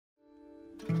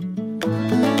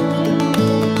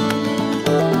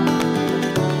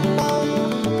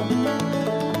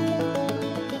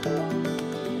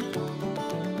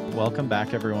welcome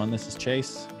back, everyone. This is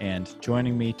Chase, and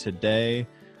joining me today,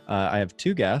 I have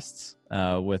two guests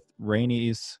with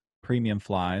Rainey's Premium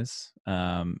Flies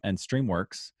and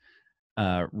Streamworks,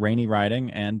 Rainey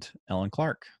Riding and Ellen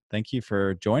Clark. Thank you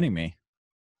for joining me.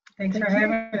 Thanks for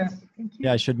having us. Thank you.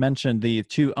 Yeah, I should mention the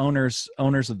two owners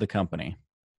of the company.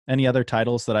 Any other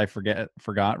titles that I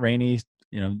forgot? Rainey,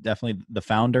 definitely the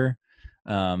founder.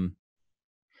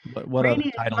 What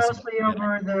Rainey other titles? Is mostly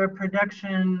over the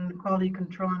production, quality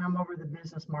control, and I'm over the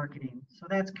business marketing. So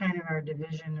that's kind of our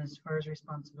division as far as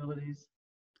responsibilities.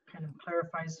 Kind of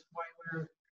clarifies why we're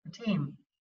a team.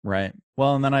 Right.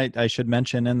 Well, and then I should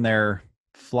mention in there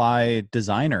fly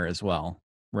designer as well,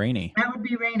 Rainey. That would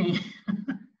be Rainey.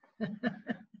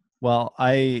 Well,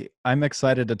 I'm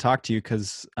excited to talk to you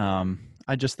because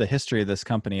the history of this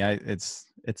company, it's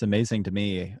amazing to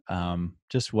me,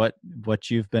 just what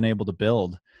you've been able to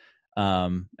build,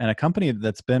 and a company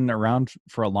that's been around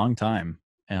for a long time.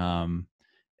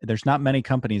 There's not many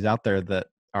companies out there that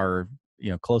are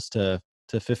close to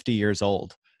 50 years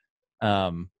old.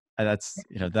 That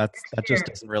just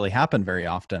doesn't really happen very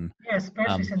often. Yeah,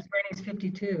 especially since Rainey's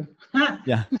 52.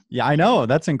 Yeah, I know,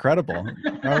 that's incredible.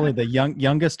 Probably the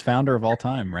youngest founder of all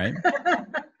time, right?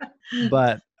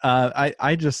 But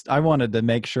I wanted to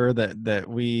make sure that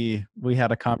we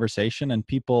had a conversation and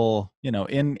people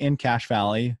in Cache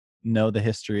Valley know the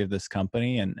history of this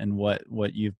company and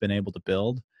what you've been able to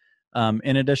build.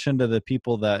 In addition to the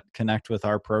people that connect with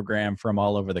our program from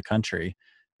all over the country.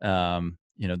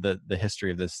 The history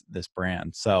of this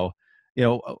brand. So,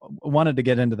 wanted to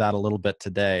get into that a little bit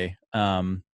today.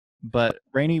 But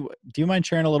Rainey, do you mind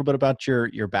sharing a little bit about your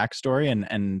backstory?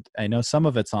 And I know some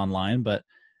of it's online, but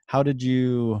how did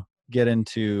you get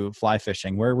into fly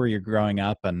fishing? Where were you growing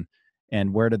up, and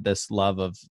where did this love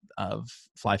of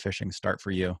fly fishing start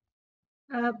for you?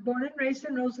 Born and raised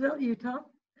in Roosevelt, Utah.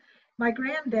 My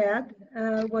granddad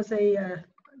was a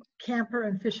camper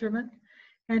and fisherman,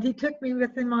 and he took me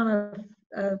with him on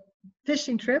a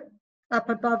fishing trip up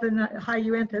above in the high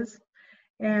Uintas,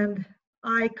 and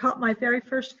I caught my very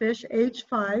first fish, age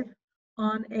 5,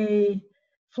 on a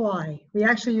fly. We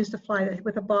actually used to fly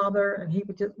with a bobber, and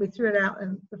we threw it out,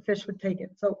 and the fish would take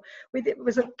it. So it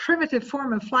was a primitive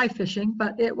form of fly fishing,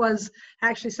 but it was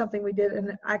actually something we did,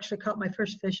 and I actually caught my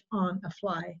first fish on a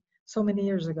fly so many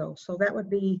years ago. So that would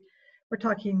be, we're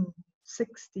talking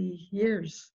 60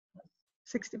 years.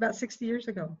 About 60 years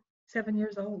ago, 7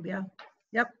 years old. Yeah.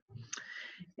 Yep.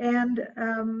 And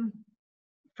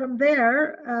from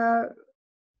there,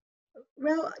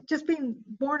 just being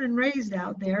born and raised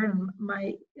out there, and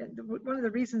one of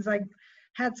the reasons I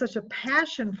had such a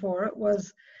passion for it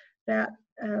was that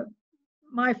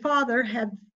my father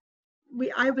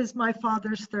I was my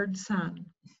father's third son,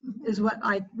 is what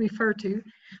I refer to.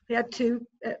 We had two,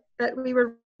 but we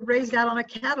were raised out on a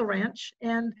cattle ranch,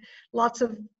 and lots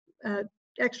of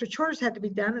extra chores had to be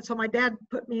done, and so my dad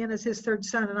put me in as his third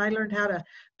son, and I learned how to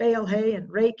bale hay and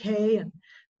rake hay and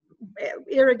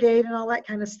irrigate and all that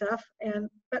kind of stuff.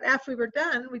 But after we were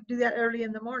done, we'd do that early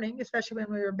in the morning, especially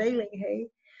when we were baling hay,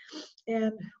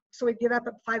 and so we'd get up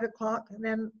at 5 o'clock, and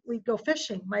then we'd go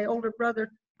fishing. My older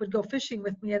brother would go fishing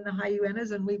with me in the high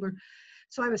Uintas, and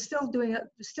so I was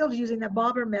still using that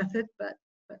bobber method, but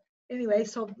anyway,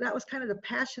 so that was kind of the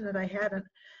passion that I had.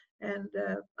 And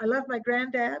I loved my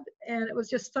granddad, and it was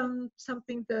just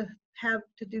something to have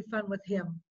to do fun with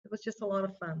him. It was just a lot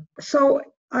of fun. So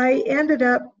I ended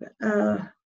up,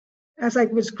 as I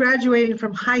was graduating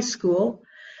from high school,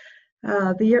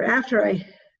 the year after I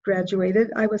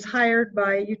graduated, I was hired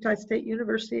by Utah State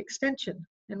University Extension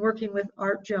and working with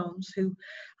Art Jones, who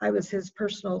I was his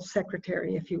personal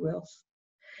secretary, if you will.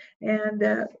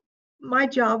 And my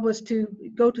job was to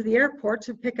go to the airports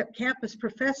and pick up campus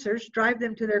professors, drive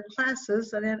them to their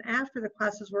classes, and then after the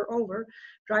classes were over,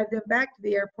 drive them back to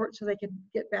the airport so they could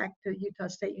get back to Utah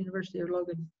State University or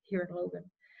Logan, here in Logan.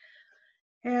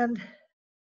 And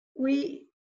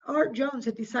Art Jones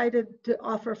had decided to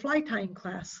offer a fly tying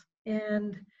class,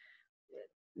 and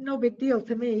no big deal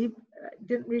to me.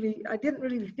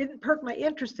 Didn't perk my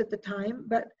interest at the time,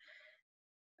 but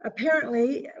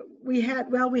apparently we had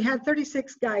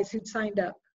 36 guys who'd signed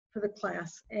up for the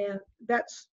class, and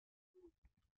that's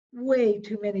way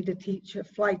too many to teach a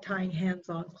fly tying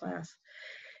hands-on class.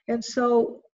 And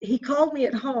so he called me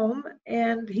at home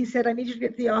and he said, I need you to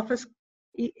get to the office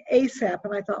ASAP.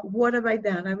 And I thought, what have I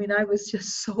done? I mean, I was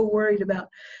just so worried about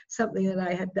something that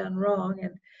I had done wrong.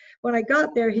 And when I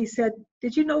got there, he said,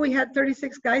 did you know we had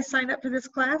 36 guys sign up for this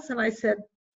class? And I said,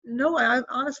 no,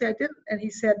 honestly, I didn't. And he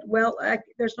said, well,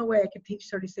 there's no way I can teach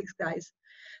 36 guys.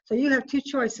 So you have two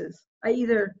choices. I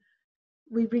either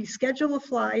we reschedule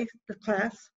the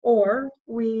class, or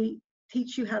we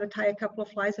teach you how to tie a couple of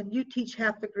flies, and you teach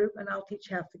half the group and I'll teach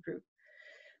half the group.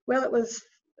 Well, it was,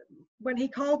 when he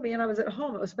called me and I was at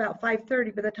home, it was about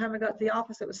 5:30. By the time I got to the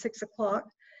office, it was 6 o'clock.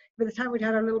 By the time we'd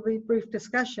had our little brief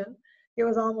discussion, it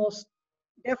was almost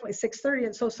definitely 6:30.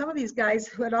 And so some of these guys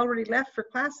who had already left for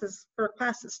a class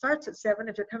that starts at 7,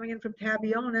 if you're coming in from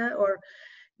Tabiona or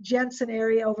Jensen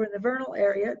area over in the Vernal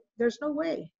area, there's no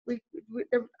way.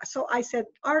 So I said,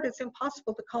 Art, it's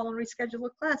impossible to call and reschedule a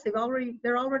class.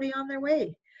 They're already on their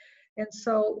way. And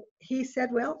so he said,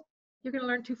 well, you're going to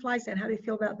learn 2 flies then. How do you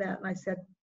feel about that? And I said,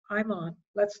 I'm on.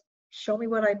 Let's show me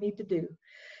what I need to do.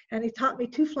 And he taught me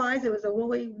 2 flies. It was a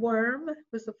woolly worm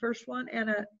was the first one, and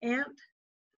a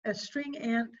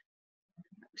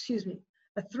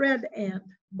thread ant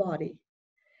body.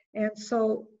 And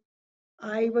so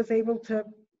I was able to,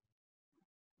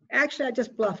 actually, I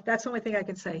just bluffed. That's the only thing I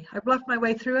can say. I bluffed my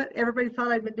way through it. Everybody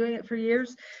thought I'd been doing it for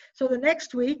years. So the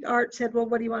next week, Art said, well,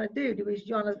 what do you want to do? Do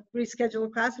you want to reschedule a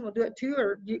class and we'll do it too?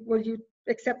 Or will you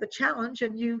accept the challenge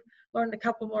and you learn a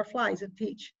couple more flies and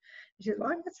teach? She said, well,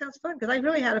 that sounds fun, because I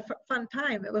really had a fun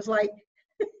time. It was like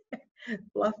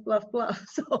bluff, bluff, bluff.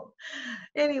 So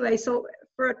anyway, so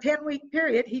for a 10-week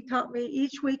period,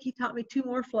 each week he taught me 2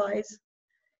 more flies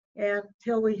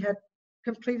until we had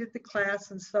completed the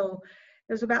class. And so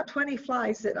there's about 20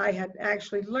 flies that I had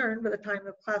actually learned by the time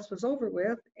the class was over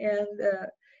with. And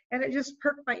it just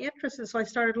perked my interest. And so I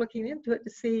started looking into it to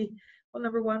see, well,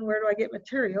 number 1, where do I get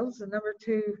materials? And number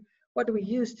 2, what do we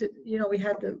use to, we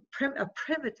had a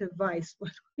primitive vise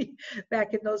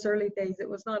back in those early days. It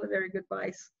was not a very good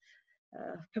vise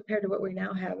compared to what we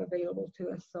now have available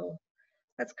to us. So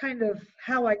that's kind of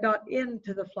how I got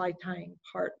into the fly tying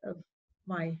part of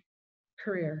my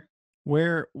career.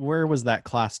 Where was that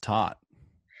class taught?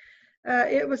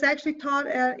 It was actually taught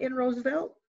in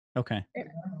Roosevelt. Okay.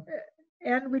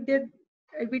 And we did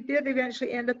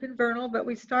eventually end up in Vernal, but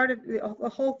the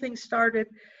whole thing started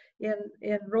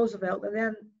in Roosevelt, and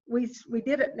then we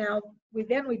did it we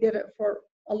did it for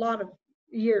a lot of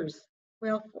years.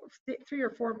 Well, 3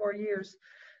 or 4 more years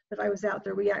that I was out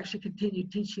there, we actually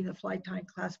continued teaching the fly tying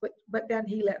class, but then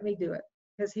he let me do it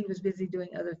because he was busy doing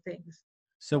other things.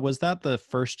 So was that the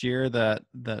first year that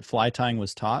fly tying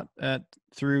was taught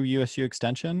through USU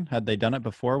Extension? Had they done it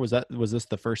before? Was this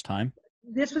the first time?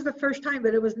 This was the first time,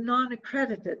 but it was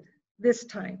non-accredited this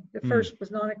time. The first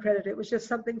was non-accredited. It was just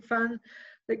something fun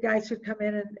that guys would come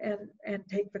in and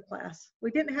take the class. We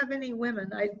didn't have any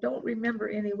women. I don't remember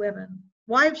any women.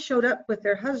 Wives showed up with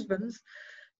their husbands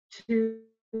to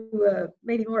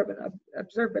maybe more of an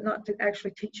observe, but not to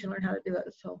actually teach and learn how to do it.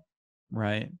 So.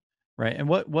 Right. And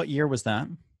what year was that?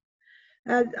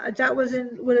 That would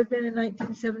have been in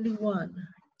 1971.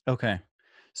 Okay.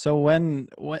 So when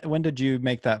did you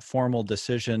make that formal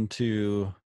decision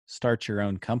to start your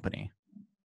own company?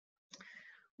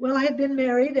 Well, I had been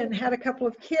married and had a couple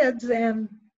of kids, and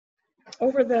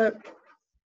over the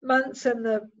months and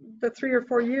the 3 or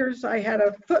 4 years, I had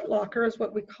a foot locker, is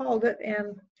what we called it.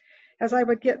 And as I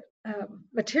would get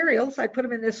materials, I put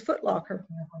them in this foot locker,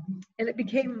 and it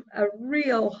became a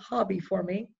real hobby for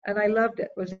me, and I loved it.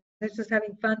 It was just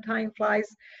having fun tying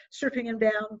flies, stripping them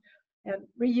down, and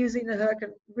reusing the hook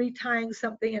and retying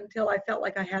something until I felt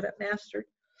like I had it mastered.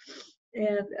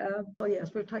 And oh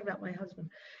yes, we're talking about my husband.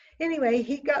 Anyway,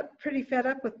 he got pretty fed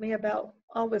up with me about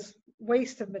all this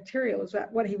waste of material, is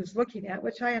what he was looking at,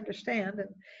 which I understand. And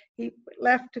he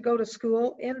left to go to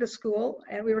school,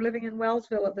 and we were living in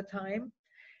Wellsville at the time.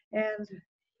 And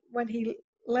when he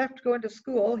left going to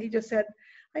school, he just said,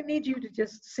 I need you to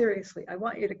just seriously, I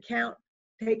want you to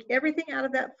take everything out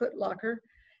of that foot locker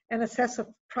and assess a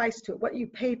price to it, what you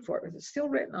paid for it. If it's still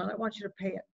written on it, I want you to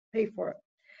pay for it.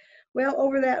 Well,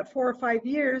 over that 4 or 5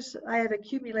 years, I had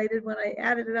accumulated, when I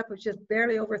added it up, it was just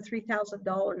barely over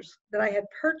 $3,000 that I had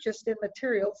purchased in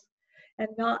materials and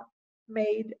not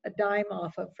made a dime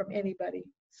off of from anybody.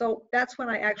 So that's when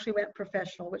I actually went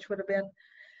professional, which would have been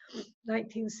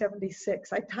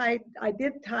 1976. I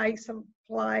did tie some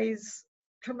flies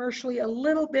commercially a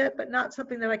little bit, but not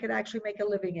something that I could actually make a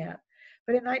living at.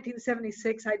 But in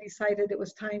 1976, I decided it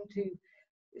was time to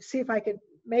see if I could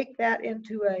make that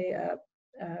into a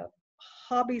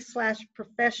hobby /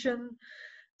 profession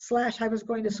 / I was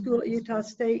going to school at Utah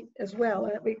State as well.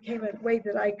 And it became a way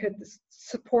that I could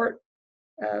support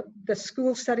the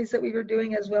school studies that we were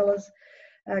doing, as well as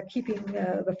keeping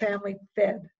the family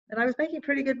fed. And I was making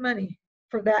pretty good money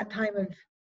for that time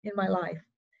in my life,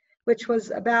 which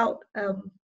was about,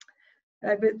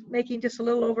 I've been making just a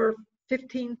little over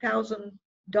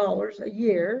 $15,000 a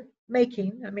year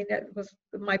making. I mean, that was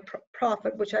my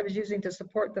profit, which I was using to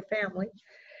support the family.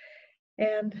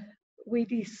 And we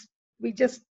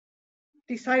just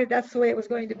decided that's the way it was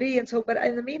going to be. And so, but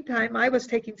in the meantime, I was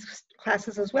taking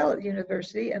classes as well at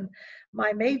university, and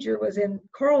my major was in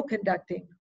choral conducting,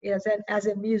 as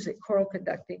in music, choral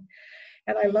conducting.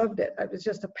 And I loved it. It was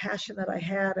just a passion that I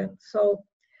had. And so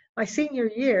my senior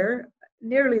year,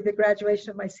 nearly the graduation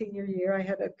of my senior year, I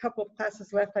had a couple of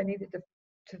classes left I needed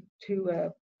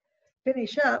to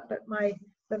finish up, but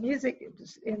the music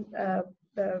in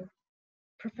the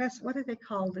professor, what are they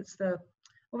called? It's the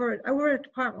over a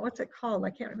department. What's it called?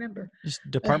 I can't remember. Just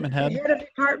department head.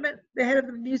 The head of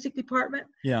the music department.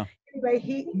 Yeah. Anyway,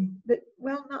 he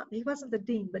wasn't the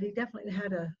dean, but he definitely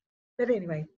had a. But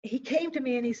anyway, he came to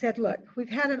me and he said, "Look, we've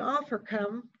had an offer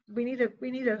come. We need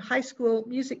a high school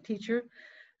music teacher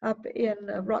up in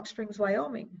Rock Springs,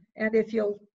 Wyoming, and if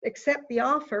you'll accept the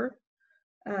offer,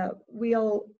 I'll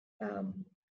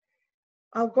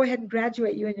go ahead and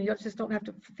graduate you, and you just don't have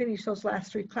to finish those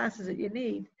last 3 classes that you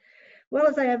need." Well,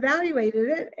 as I evaluated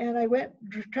it, and I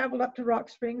traveled up to Rock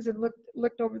Springs and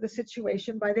looked over the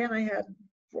situation. By then,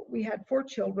 we had 4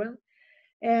 children,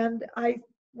 and I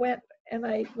went and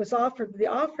I was offered, the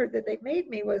offer that they made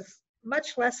me was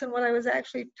much less than what I was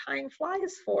actually tying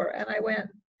flies for. And I went,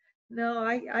 no,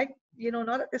 I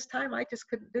not at this time. I just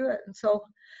couldn't do it. And so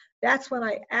that's when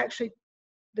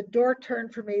the door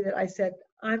turned for me, that I said,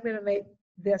 I'm going to make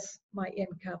this my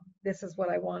income. This is what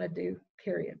I want to do,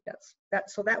 period.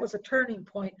 So that was a turning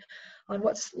point on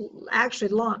what's actually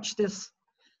launched this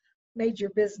major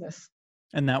business.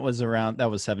 And that was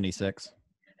 76.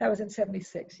 That was in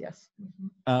 76, yes.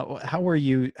 Mm-hmm. How were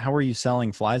you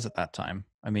selling flies at that time?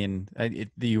 I mean,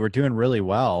 you were doing really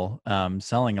well,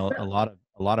 selling a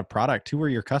lot of product. Who were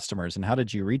your customers, and how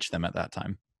did you reach them at that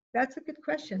time? That's a good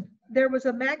question. There was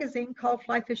a magazine called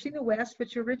Fly Fishing the West,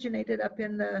 which originated up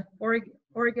in the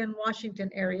Oregon,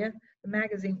 Washington area. The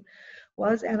magazine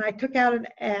was, and I took out an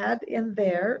ad in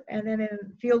there, and then in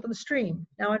Field and Stream.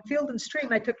 Now in Field and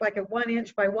Stream, I took like a 1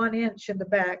 inch by 1 inch in the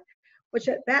back, which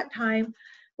at that time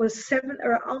was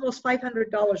almost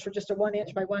 $500 for just a 1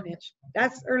 inch by 1 inch.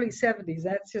 That's early 70s.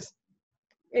 That's just,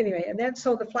 anyway. And then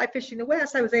so the Fly Fishing the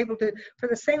West, I was able to, for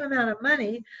the same amount of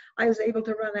money, I was able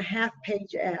to run a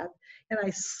half-page ad, and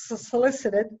I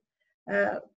solicited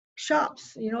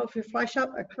shops. If you fly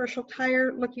shop, a commercial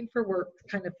tire looking for work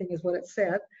kind of thing is what it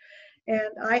said.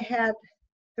 And there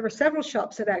were several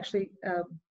shops that actually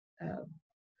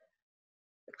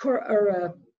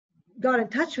got in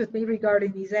touch with me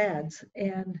regarding these ads.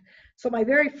 And so my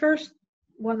very first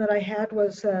one that I had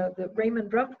was the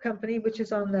Raymond Rump Company, which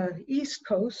is on the East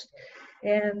Coast.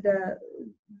 And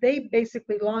they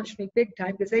basically launched me big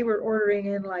time, because they were ordering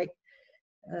in like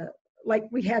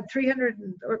we had 300,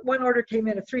 one order came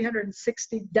in of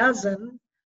 360 dozen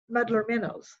muddler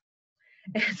minnows.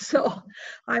 And so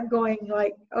I'm going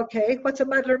like, okay, what's a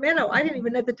muddler minnow? I didn't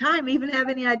even at the time even have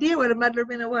any idea what a muddler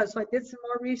minnow was. So I did some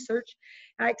more research.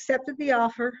 I accepted the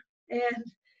offer,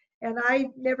 and I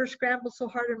never scrambled so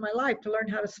hard in my life to learn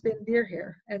how to spin deer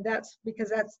hair. And that's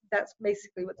because that's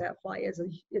basically what that fly is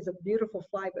a beautiful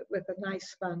fly, but with a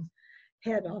nice spun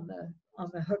head on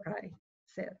the hook eye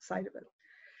side of it.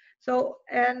 So,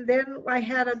 and then I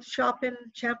had a shop in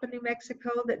Champa, New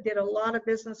Mexico that did a lot of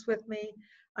business with me.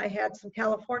 I had some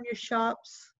California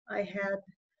shops. I had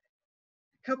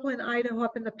a couple in Idaho,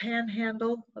 up in the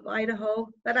panhandle of Idaho.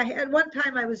 But at one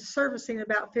time I was servicing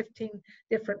about 15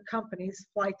 different companies,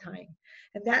 fly tying.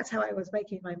 And that's how I was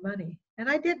making my money. And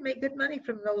I did make good money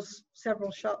from those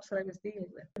several shops that I was dealing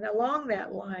with. And along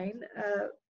that line,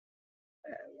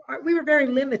 we were very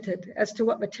limited as to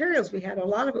what materials we had. A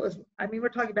lot of it was, we're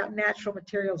talking about natural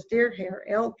materials: deer hair,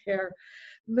 elk hair,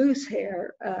 moose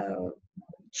hair,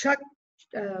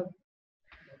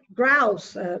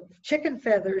 grouse, chicken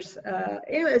feathers.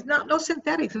 It's no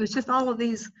synthetics. It was just all of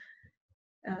these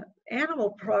animal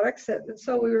products. And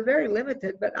so we were very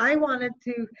limited. But I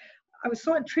was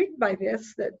so intrigued by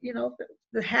this that,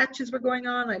 the hatches were going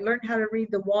on. I learned how to read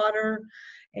the water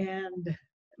and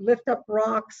lift up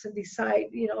rocks and decide,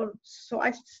 so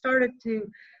I started to,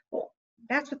 well,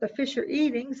 that's what the fish are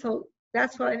eating, so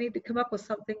that's what I need to come up with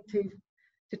something to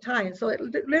tie. And so it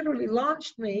literally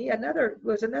launched me, another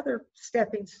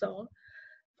stepping stone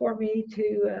for me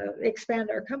to expand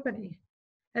our company.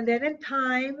 And then in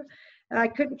time, I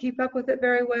couldn't keep up with it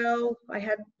very well. I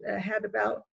had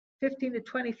about 15 to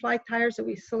 20 fly tires that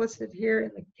we solicited here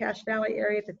in the Cache Valley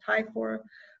area to tie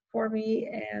for me,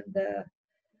 and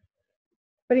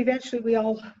but eventually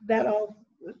that all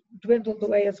dwindled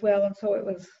away as well. And so it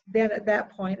was then at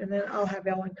that point, and then I'll have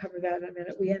Ellen cover that in a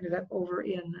minute, we ended up over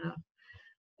in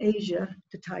Asia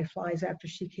to tie flies after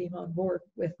she came on board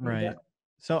with me. Right.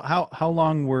 So how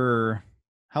long were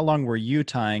how long were you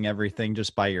tying everything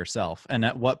just by yourself? And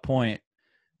at what point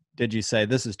did you say,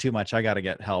 this is too much, I got to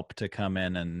get help to come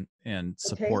in and Okay,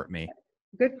 support me?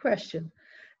 good question.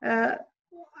 Uh,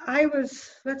 I was,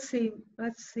 let's see,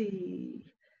 I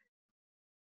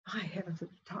haven't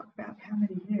talked about how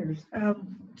many years.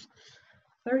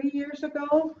 30 years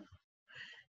ago,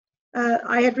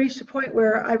 I had reached a point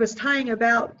where I was tying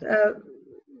about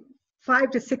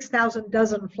 5,000 to 6,000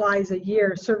 dozen flies a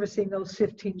year, servicing those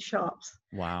 15 shops.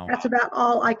 Wow. That's about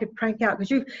all I could crank out,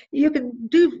 because you can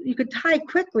tie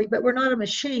quickly, but we're not a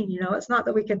machine. You know, it's not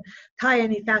that we can tie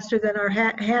any faster than our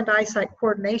hand-eye sight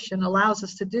coordination allows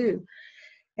us to do.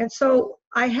 And so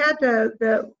I had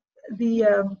the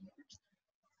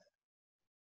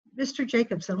Mr.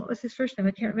 Jacobson, what was his first name?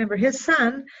 I can't remember. His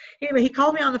son, anyway, he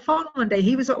called me on the phone one day.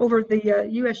 He was over the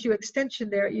USU extension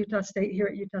there at Utah State, here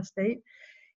at Utah State.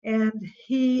 And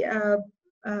he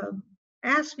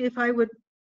asked me if I would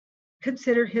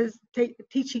consider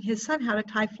teaching his son how to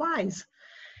tie flies.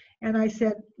 And I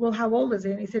said, well, how old is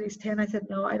he? And he said, he's 10. I said,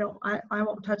 no, I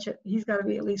won't touch it. He's got to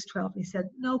be at least 12. He said,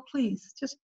 no, please,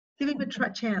 just give him a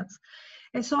chance.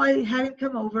 And so I had him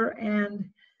come over, and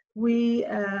we,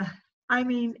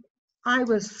 I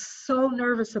was so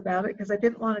nervous about it because I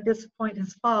didn't want to disappoint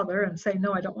his father and say,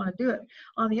 no, I don't want to do it.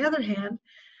 On the other hand,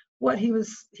 what he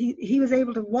was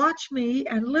able to watch me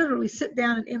and literally sit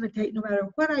down and imitate. No matter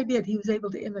what I did, he was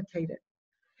able to imitate it.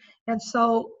 And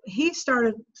so he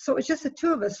started, so it's just the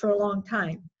two of us for a long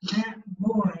time. That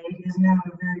boy is now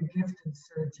a very gifted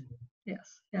surgeon.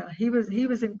 Yes, yeah, he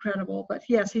was incredible. But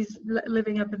yes, he's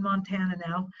living up in Montana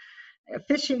now,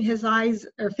 fishing his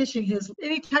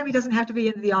anytime he doesn't have to be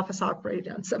in the office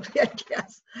operating on something, I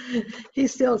guess. He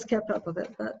still has kept up with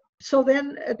it. But so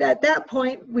then at that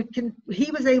point,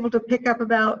 he was able to pick up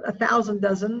about 1,000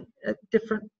 dozen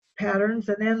different patterns,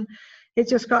 and then it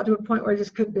just got to a point where I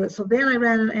just couldn't do it. So then I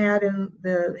ran an ad in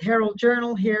the Herald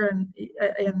Journal here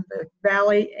in the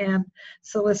Valley and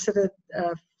solicited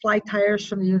fly tyers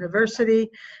from the university.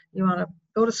 You want to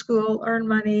go to school, earn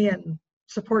money, and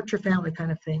support your family,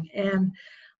 kind of thing. And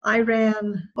I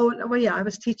ran, I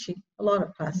was teaching a lot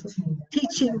of classes,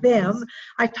 teaching them.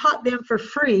 I taught them for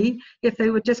free if they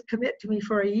would just commit to me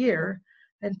for a year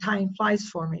and tying flies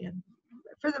for me. And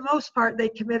for the most part, they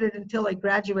committed until they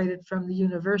graduated from the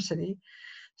university.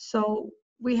 So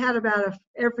we had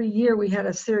every year we had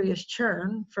a serious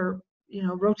churn for,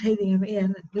 rotating them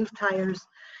in, new tyers.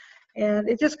 And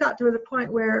it just got to the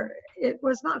point where it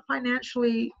was not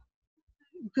financially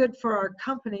good for our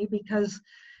company, because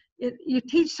you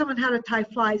teach someone how to tie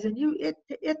flies, and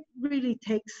it really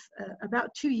takes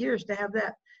about 2 years to have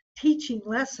that teaching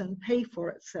lesson pay for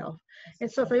itself. And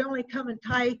so if they only come and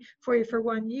tie for you for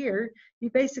 1 year,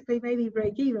 you basically maybe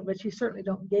break even, but you certainly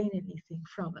don't gain anything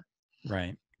from it.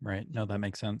 Right. No, that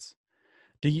makes sense.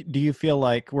 Do you feel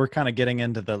like we're kind of getting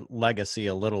into the legacy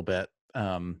a little bit,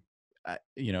 of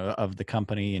the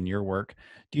company and your work?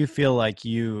 Do you feel like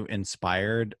you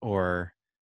inspired or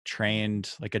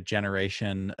trained like a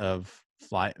generation of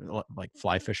fly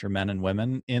fishermen and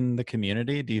women in the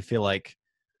community? Do you feel like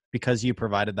because you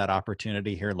provided that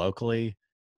opportunity here locally,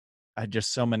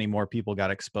 just so many more people got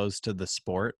exposed to the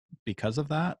sport because of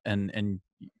that? And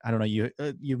I don't know, you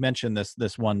mentioned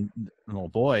this one little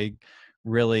boy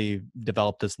really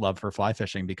developed this love for fly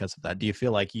fishing because of that. Do you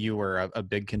feel like you were a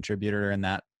big contributor in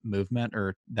that movement,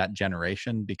 or that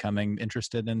generation becoming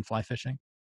interested in fly fishing?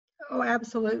 Oh,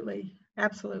 absolutely.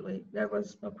 Absolutely. There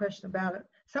was no question about it.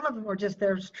 Some of them were just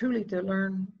there truly to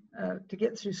learn, to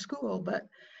get through school, but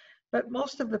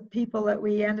most of the people that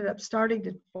we ended up starting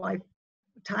to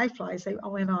tie flies, they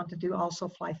went on to do also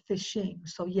fly fishing.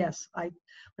 So yes, I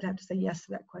would have to say yes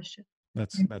to that question.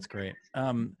 That's great.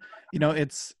 I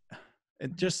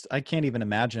can't even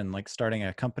imagine like starting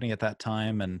a company at that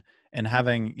time and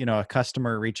having, a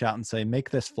customer reach out and say, make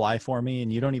this fly for me.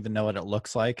 And you don't even know what it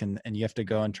looks like. And you have to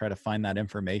go and try to find that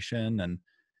information and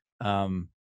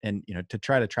to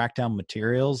try to track down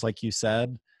materials, like you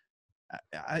said.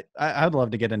 I'd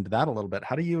love to get into that a little bit.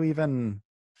 How do you even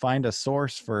find a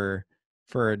source for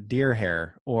deer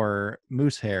hair or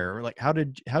moose hair? Or like, how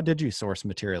did you source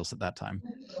materials at that time?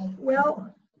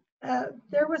 Well,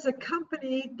 there was a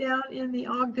company down in the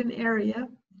Ogden area.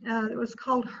 It was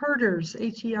called Herders,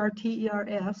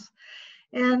 Herters.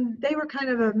 And they were kind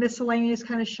of a miscellaneous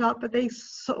kind of shop, but they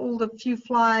sold a few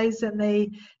flies and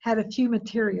they had a few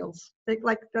materials.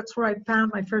 That's where I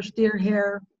found my first deer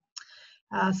hair,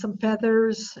 some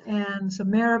feathers and some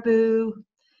marabou,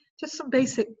 just some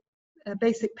basic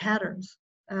patterns.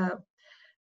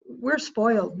 We're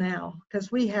spoiled now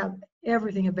because we have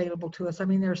everything available to us. I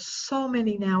mean, there's so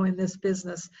many now in this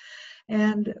business.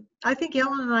 And I think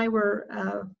Ellen and I were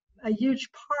a huge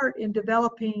part in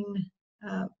developing,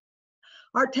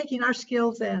 taking our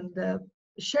skills and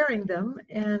sharing them.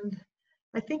 And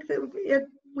I think that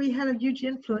we had a huge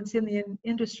influence in the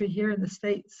industry here in the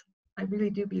States. I really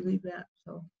do believe that.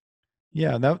 So.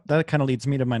 Yeah, that kind of leads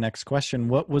me to my next question.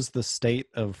 What was the state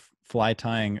of fly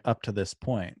tying up to this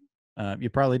point? You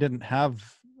probably didn't have,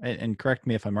 and correct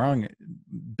me if I'm wrong,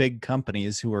 big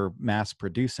companies who were mass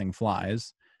producing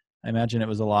flies. I imagine it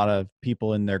was a lot of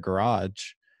people in their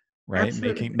garage, right?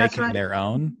 Absolutely. Making Right. their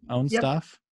own Yep.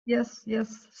 stuff. Yes,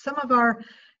 yes. Some of our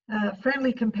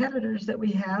friendly competitors that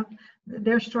we have,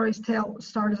 their stories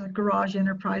start as a garage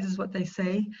enterprise, is what they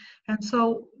say. And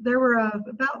so there were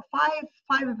about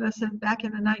five of us back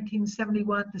in the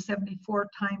 1971 to 74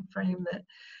 time frame. That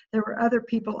there were other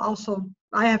people also.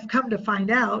 I have come to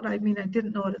find out. I mean, I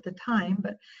didn't know it at the time,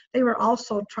 but they were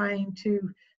also trying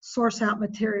to source out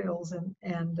materials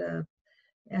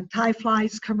and tie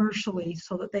flies commercially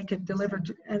so that they could deliver.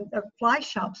 And fly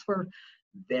shops were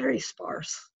very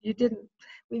sparse.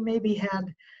 We maybe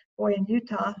had, boy, in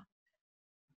Utah,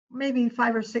 maybe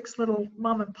 5 or 6 little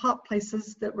mom and pop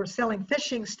places that were selling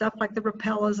fishing stuff like the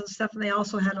Rapellas and stuff, and they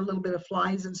also had a little bit of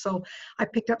flies. And so I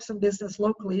picked up some business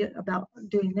locally about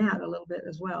doing that a little bit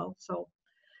as well. So,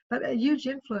 but a huge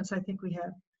influence I think we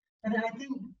had. And I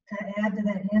think to add to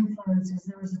that influence is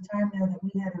there was a time there that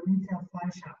we had a retail fly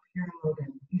shop here in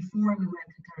Logan before we went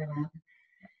to Thailand.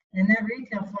 And that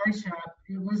retail fly shop,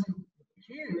 it wasn't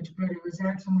huge, but it was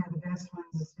actually one of the best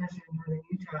ones, especially in northern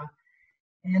Utah.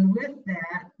 And with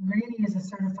that, Rainey is a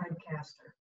certified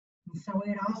caster. And so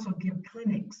it also gave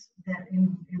clinics that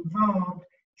involved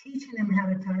teaching them how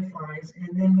to tie flies,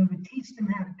 and then we would teach them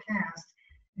how to cast,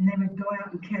 and they would go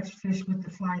out and catch fish with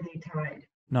the fly they tied.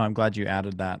 No, I'm glad you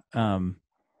added that.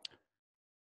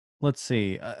 Let's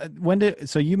see.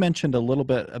 So you mentioned a little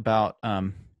bit about,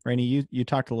 Rainey, you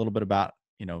talked a little bit about,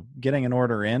 getting an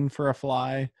order in for a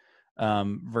fly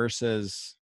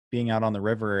versus being out on the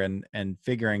river and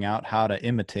figuring out how to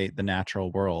imitate the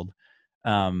natural world.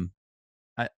 I'm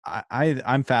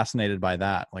fascinated by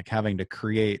that, like having to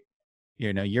create,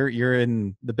 you're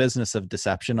in the business of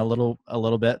deception a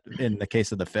little bit in the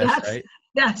case of the fish, right?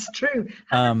 That's true.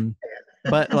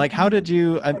 But like, how did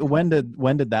you, when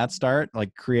did that start,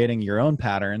 like creating your own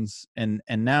patterns? And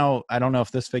now I don't know if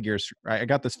this I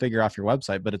got this figure off your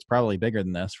website, but it's probably bigger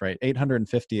than this, right?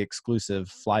 850 exclusive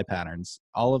fly patterns,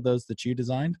 all of those that you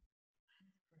designed?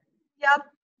 Yeah.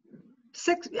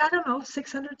 600,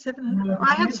 700. No,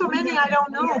 I have so many, I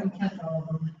don't know.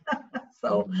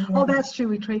 So, that's true.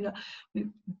 We trade,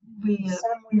 we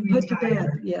put to bed.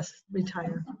 Yes,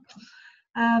 retire.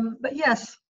 But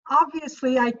yes,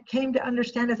 obviously I came to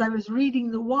understand as I was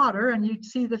reading the water, and you'd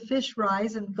see the fish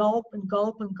rise and gulp and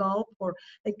gulp and gulp, or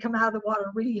they'd come out of the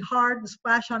water really hard and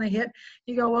splash on a hit.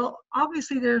 You go, well,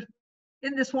 obviously they're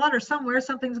in this water somewhere,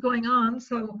 something's going on.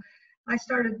 So I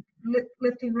started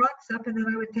lifting rocks up, and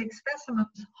then I would take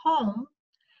specimens home,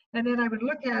 and then I would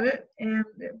look at it, and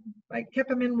I kept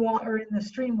them in water, in the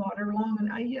stream water long.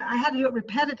 And I had to do it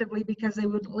repetitively because they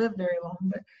wouldn't live very long,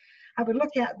 but I would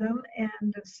look at them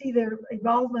and see their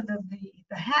involvement of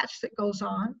the hatch that goes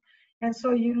on. And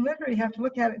so you literally have to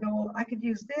look at it and go, well, I could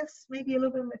use this, maybe a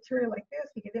little bit of material like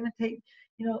this. We could imitate,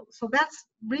 so that's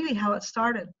really how it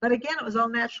started. But again, it was all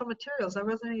natural materials. There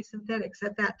wasn't any synthetics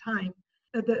at that time.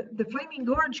 The Flaming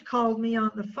Gorge called me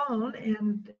on the phone,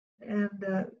 and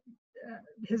the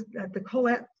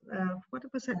Colette, what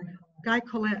was it? Guy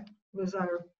Colette was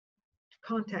our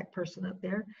contact person up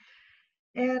there.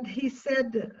 And he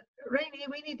said, Rainey,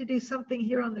 we need to do something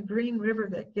here on the Green River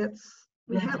that gets,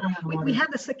 we have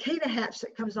the cicada hatch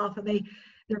that comes off, and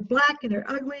they're black and they're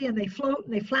ugly and they float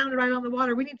and they flounder right on the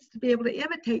water. We need to be able to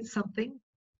imitate something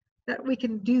that we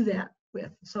can do that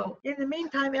with. So in the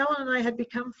meantime, Ellen and I had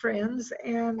become friends,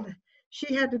 and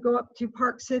she had to go up to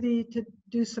Park City to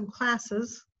do some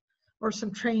classes or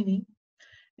some training.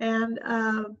 And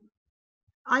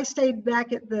I stayed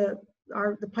back at the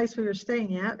place we were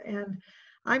staying at, and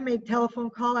I made telephone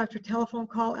call after telephone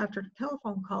call after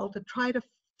telephone call to try to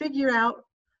figure out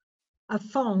a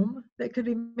foam that could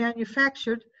be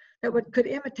manufactured that could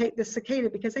imitate the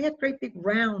cicada, because they had great big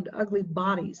round ugly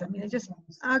bodies. I mean, they're just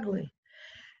ugly.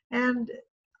 And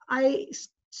I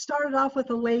started off with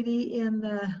a lady in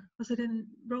was it in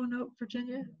Roanoke,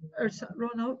 Virginia, or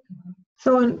Roanoke?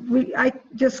 So I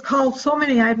just called so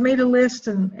many. I'd made a list,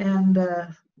 and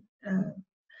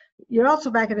you're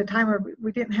also back at a time where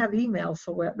we didn't have email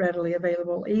so readily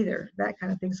available either, that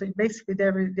kind of thing. So you basically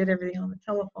did everything on the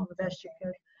telephone the best you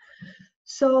could.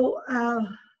 So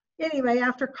anyway,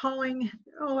 after calling,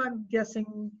 I'm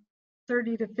guessing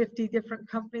 30 to 50 different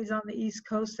companies on the East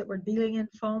Coast that were dealing in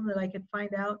foam that I could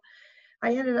find out.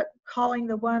 I ended up calling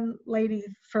the one lady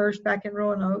first back in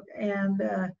Roanoke, and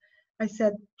I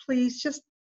said, please, just,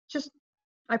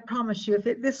 I promise you,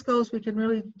 if this goes, we can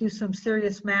really do some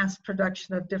serious mass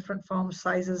production of different foam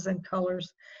sizes and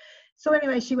colors. So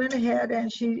anyway, she went ahead and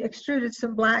she extruded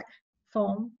some black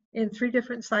foam in 3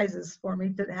 different sizes for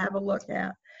me to have a look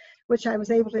at, which I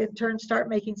was able to in turn start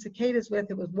making cicadas with.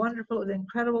 It was wonderful. It was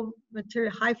incredible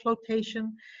material, high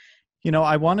flotation. You know,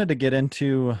 I wanted to get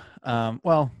into,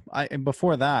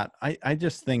 before that, I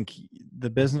just think the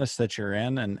business that you're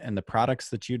in and the products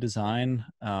that you design,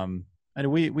 and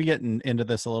we get into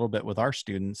this a little bit with our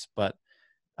students, but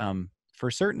for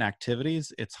certain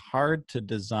activities, it's hard to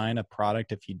design a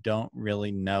product if you don't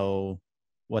really know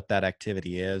what that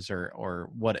activity is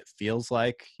or what it feels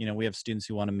like. You know, we have students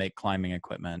who want to make climbing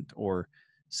equipment or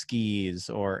skis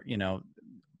or, you know,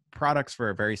 products for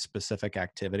a very specific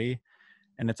activity.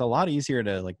 And it's a lot easier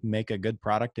to like make a good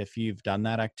product if you've done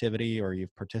that activity or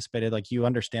you've participated, like you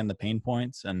understand the pain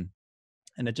points. And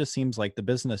it just seems like the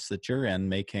business that you're in,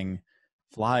 making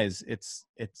flies, it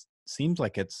seems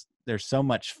like there's so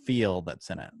much feel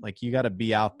that's in it. Like you got to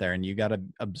be out there and you got to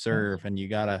observe and you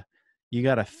got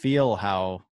to feel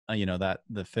how that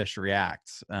the fish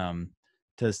reacts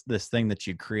to this thing that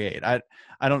you create. I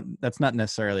don't, that's not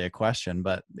necessarily a question,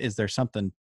 but is there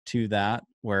something to that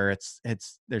where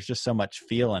there's just so much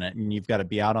feel in it, and you've got to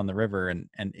be out on the river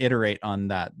and iterate on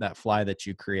that fly that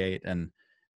you create, and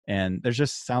there's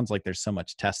just sounds like there's so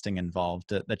much testing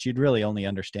involved that you'd really only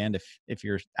understand if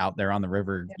you're out there on the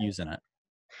river using it.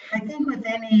 I think with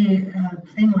any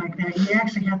thing like that, you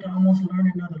actually have to almost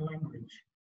learn another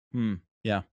language.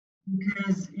 Yeah.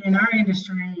 Because in our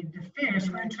industry, the fish,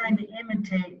 we're trying to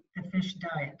imitate the fish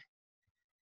diet.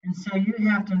 And so you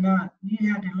have to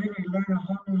literally learn a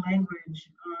whole new language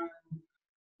on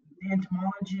the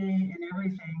entomology and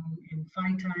everything, and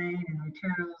phytine and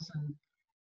materials, and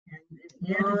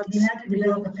you have to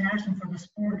develop a passion for the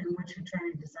sport in which you're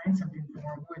trying to design something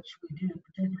for, which we do,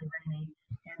 particularly Rainey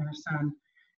and her son.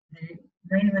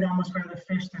 Rainey would almost rather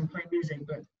fish than play music,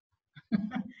 but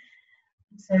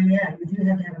so yeah, you do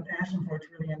have to have a passion for it to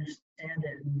really understand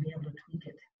it and be able to tweak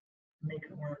it and make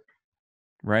it work.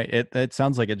 Right. It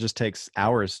sounds like it just takes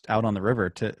hours out on the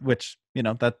river which,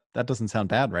 that doesn't sound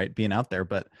bad, right? Being out there.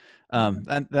 But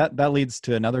and that leads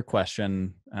to another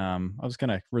question. I was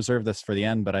going to reserve this for the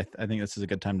end, but I think this is a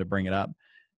good time to bring it up.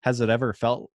 Has it ever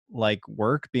felt like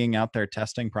work being out there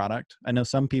testing product? I know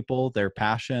some people, their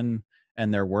passion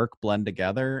and their work blend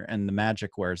together and the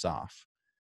magic wears off.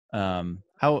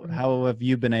 How have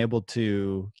you been able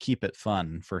to keep it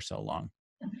fun for so long?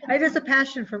 It is a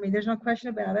passion for me. There's no question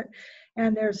about it.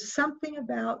 And there's something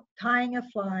about tying a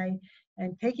fly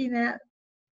and taking that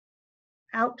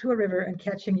out to a river and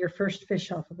catching your first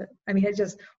fish off of it. I mean, it's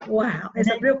just, wow. It's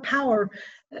a real power,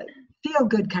 feel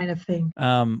good kind of thing.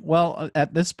 Well,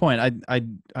 at this point,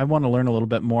 I want to learn a little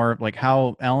bit more, like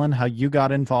how you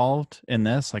got involved in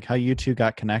this, like how you two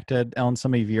got connected. Ellen,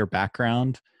 some of your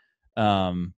background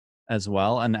as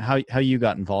well, and how you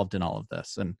got involved in all of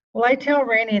this. And well, I tell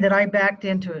Rainey that I backed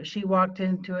into it. She walked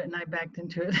into it and I backed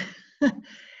into it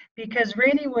because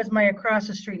Rainey was my across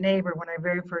the street neighbor when I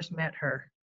very first met her.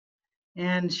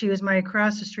 And she was my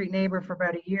across the street neighbor for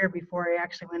about a year before I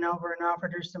actually went over and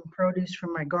offered her some produce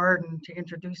from my garden to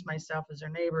introduce myself as her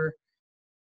neighbor.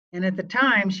 And at the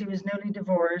time, she was newly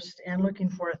divorced and looking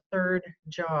for a third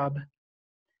job.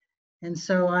 And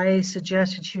so I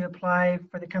suggested she apply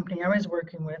for the company I was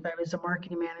working with. I was a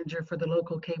marketing manager for the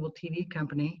local cable TV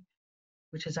company,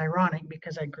 which is ironic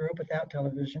because I grew up without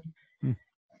television.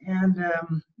 And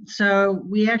so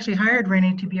we actually hired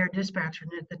Rainey to be our dispatcher.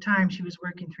 And at the time, she was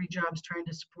working 3 jobs trying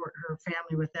to support her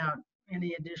family without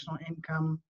any additional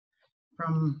income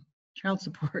from child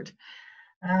support.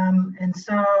 And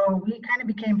so we kind of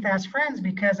became fast friends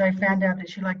because I found out that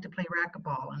she liked to play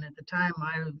racquetball. And at the time,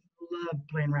 I loved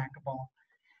playing racquetball.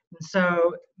 And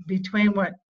so between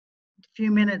what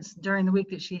few minutes during the week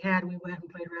that she had, we went and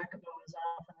played racquetball as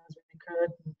often as we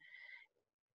could. And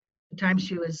the time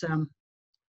she was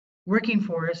working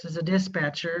for us as a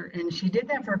dispatcher, and she did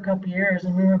that for a couple of years,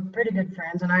 and we were pretty good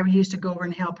friends. And I used to go over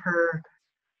and help her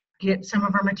get some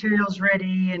of our materials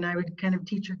ready, and I would kind of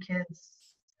teach her kids.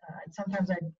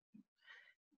 Sometimes I'd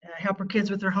help her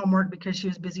kids with their homework because she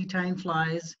was busy tying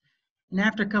flies. And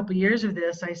after a couple of years of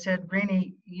this, I said,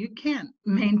 Rainey, you can't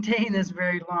maintain this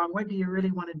very long. What do you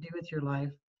really want to do with your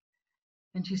life?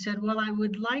 And she said, well, I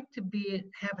would like to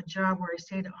have a job where I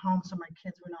stayed at home so my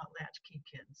kids were not latchkey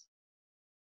kids.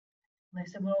 And I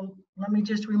said, well, let me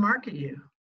just remarket you.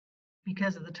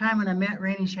 because at the time when I met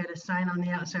Rainey, she had a sign on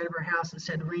the outside of her house that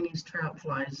said Rainey's Trout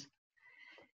Flies.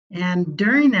 And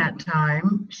during that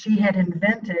time, she had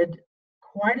invented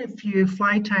quite a few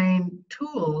fly tying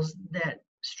tools that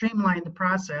streamlined the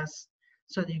process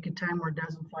so that you could tie more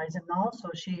dozen flies. And also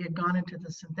she had gone into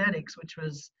the synthetics, which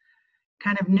was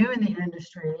kind of new in the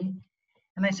industry.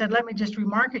 And I said, let me just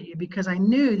remarket you, because I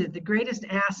knew that the greatest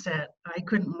asset I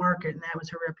couldn't market, and that was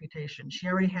her reputation. She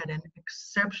already had an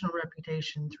exceptional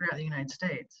reputation throughout the United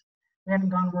States. We hadn't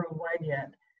gone worldwide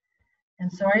yet.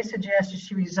 And so I suggested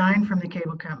she resign from the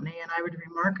cable company and I would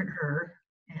remarket her.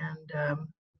 And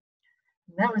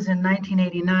that was in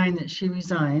 1989 that she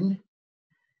resigned.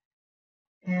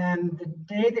 And the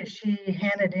day that she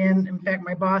handed in fact,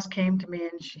 my boss came to me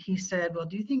and he said, well,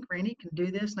 do you think Rainey can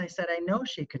do this? And I said, I know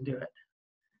she can do it.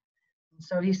 And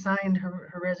so he signed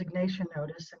her resignation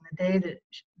notice. And the day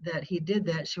that he did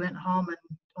that, she went home, and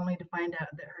only to find out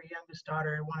that her youngest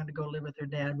daughter wanted to go live with her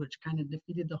dad, which kind of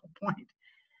defeated the whole point.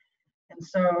 And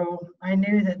so I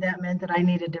knew that that meant that I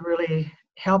needed to really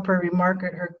help her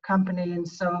remarket her company. And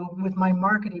so with my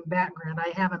marketing background, I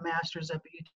have a master's up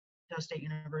at Utah State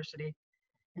University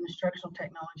in instructional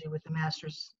technology with the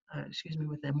master's,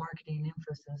 with a marketing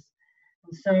emphasis.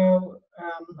 And so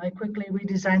I quickly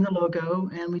redesigned the logo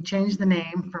and we changed the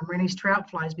name from Rainey's Trout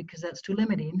Flies, because that's too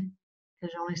limiting,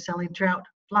 because you're only selling trout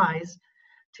flies,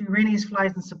 to Rainey's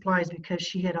Flies and Supplies, because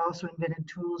she had also invented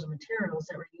tools and materials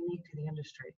that were unique to the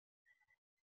industry.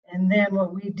 And then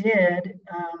what we did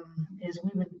is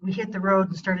we hit the road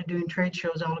and started doing trade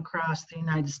shows all across the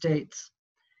United States.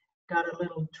 Got a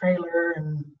little trailer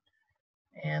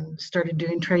and started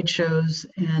doing trade shows,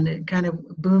 and it kind of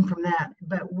boomed from that.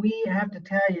 But we have to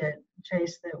tell you,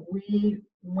 Chase, that we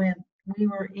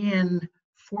were in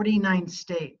 49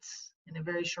 states in a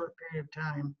very short period of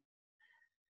time.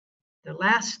 The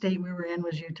last state we were in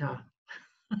was Utah.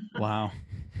 Wow.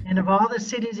 And of all the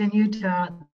cities in Utah,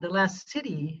 the last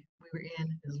city we were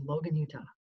in is Logan, Utah.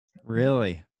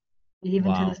 Really?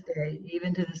 Even Wow.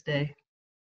 to this day.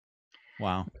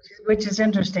 Wow. Which is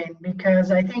interesting,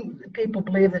 because I think people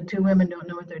believe that two women don't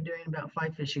know what they're doing about fly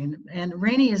fishing. And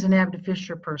Rainey is an avid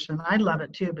fisher person. I love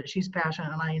it too, but she's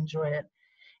passionate and I enjoy it.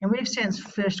 And we've since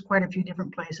fished quite a few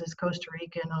different places, Costa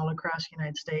Rica and all across the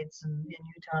United States and in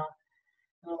Utah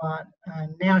a lot.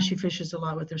 Now she fishes a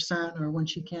lot with her son, or when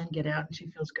she can get out and she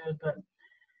feels good.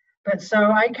 But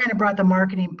so I kind of brought the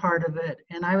marketing part of it,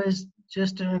 and I was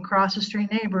just an across the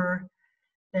street neighbor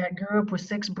that grew up with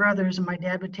 6 brothers, and my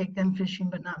dad would take them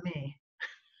fishing, but not me.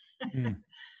 Mm.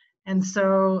 And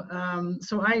so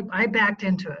I backed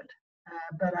into it,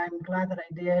 but I'm glad that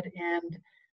I did. And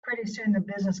pretty soon the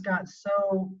business got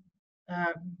so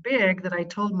big that I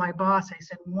told my boss, I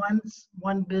said, once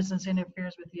one business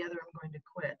interferes with the other, I'm going to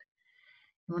quit.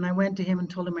 And when I went to him and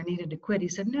told him I needed to quit, he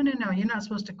said, no, you're not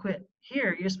supposed to quit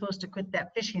here. You're supposed to quit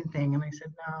that fishing thing. And I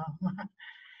said, no.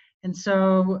 And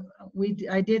so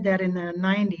I did that in the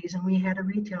 90s, and we had a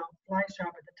retail fly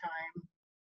shop at the time.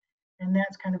 And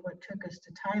that's kind of what took us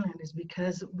to Thailand, is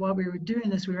because while we were doing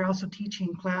this, we were also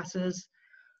teaching classes,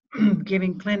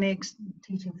 giving clinics,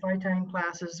 teaching fly tying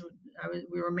classes.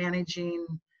 We were managing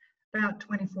about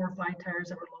 24 fly tyers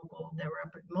that were local, that were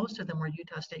up, most of them were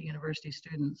Utah State University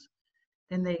students.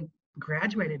 Then they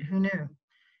graduated, who knew,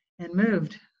 and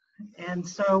moved. And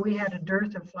so we had a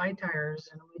dearth of fly tyers,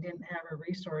 and we didn't have a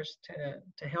resource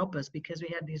to help us, because we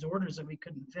had these orders that we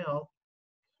couldn't fill.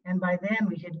 And by then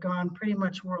we had gone pretty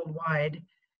much worldwide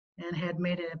and had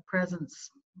made a presence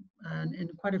in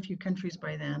quite a few countries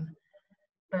by then.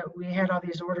 But we had all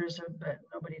these orders, but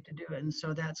nobody to do it. And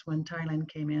so that's when Thailand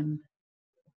came in.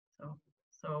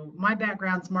 So my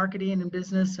background's marketing and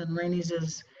business, and Rainey's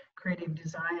is creative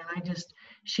design. And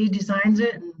she designs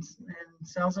it and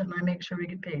sells it, and I make sure we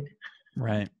get paid.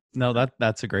 Right. No,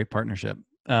 that's a great partnership.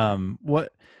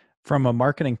 What, from a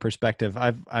marketing perspective,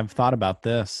 I've thought about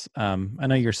this. I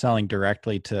know you're selling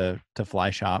directly to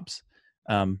fly shops,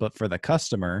 but for the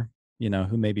customer,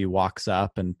 who maybe walks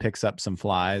up and picks up some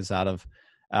flies out of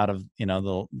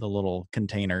the little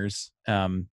containers.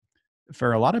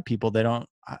 For a lot of people, they don't.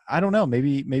 I don't know.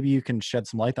 Maybe you can shed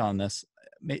some light on this.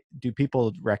 Do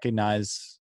people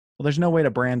recognize? Well, there's no way to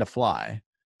brand a fly,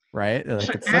 right? Like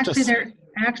it's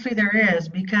Actually, there is,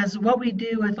 because what we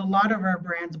do with a lot of our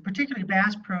brands, particularly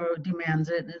Bass Pro demands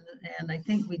it, and I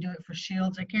think we do it for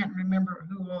Shields. I can't remember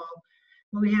who all,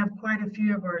 but we have quite a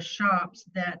few of our shops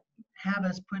that have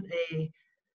us put a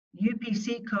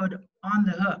UPC code on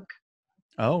the hook.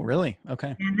 Oh, really?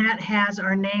 Okay. And that has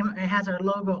our name, it has our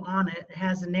logo on it. It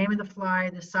has the name of the fly,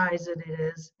 the size that it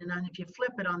is. And then if you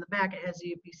flip it on the back, it has the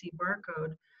UPC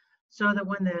barcode. so that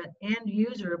when the end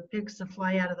user picks the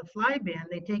fly out of the fly bin,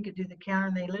 they take it to the counter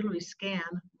and they literally scan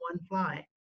one fly.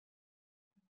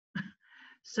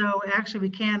 So actually we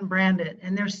can brand it.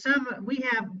 And there's some,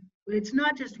 it's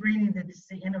not just Rainy that's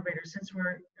the innovator. Since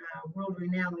we're world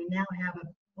renowned, we now have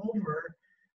over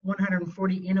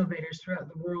 140 innovators throughout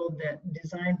the world that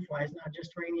design flies, not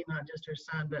just Rainy, not just her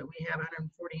son, but we have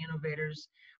 140 innovators.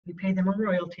 We pay them a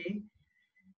royalty.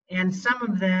 And some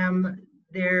of them,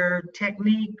 their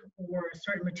technique or a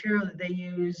certain material that they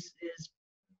use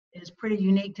is pretty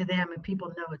unique to them, and people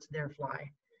know it's their fly.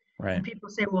 Right. And people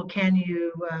say, well, can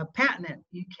you patent it?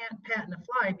 You can't patent a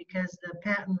fly because the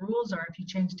patent rules are if you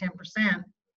change 10%,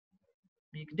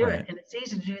 you can do Right. it. And it's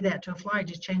easy to do that to a fly.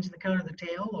 Just change the color of the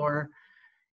tail or,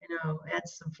 add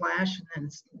some flash, and then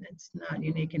it's not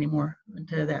unique anymore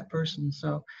to that person.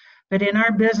 So, but in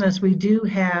our business, we do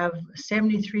have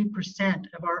 73%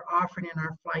 of our offering in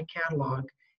our fly catalog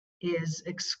is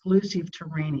exclusive to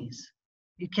Rainey's.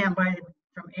 You can't buy it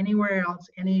from anywhere else,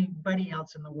 anybody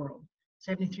else in the world.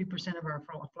 73% of our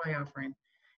fly offering.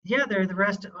 The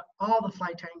rest, all the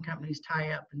fly tying companies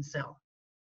tie up and sell.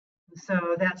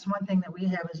 So that's one thing that we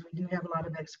have, is we do have a lot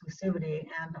of exclusivity,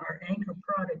 and our anchor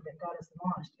product that got us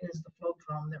launched is the float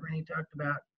foam that Renee talked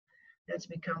about. That's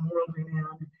become world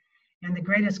renowned. And the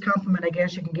greatest compliment, I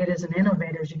guess, you can get as an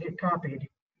innovator is you get copied.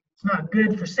 It's not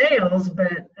good for sales,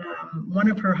 but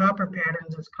one of her hopper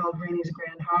patterns is called Rainey's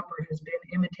Grand Hopper. It has been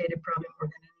imitated probably more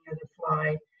than any other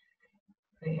fly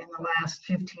in the last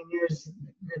 15 years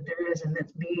that there is, and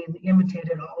that's being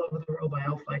imitated all over the world by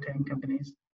all fly tying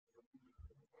companies.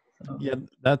 So. Yeah,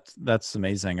 that's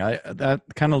amazing. That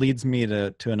kind of leads me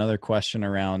to another question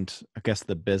around, I guess,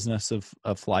 the business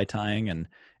of fly tying,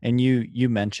 and you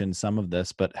mentioned some of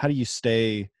this, but how do you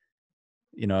stay,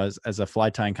 as a fly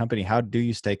tying company, how do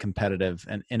you stay competitive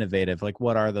and innovative? Like,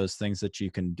 what are those things that you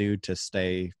can do to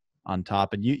stay on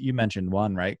top? And you mentioned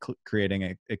one, right? Creating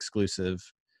an exclusive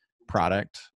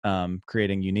product,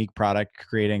 creating unique product,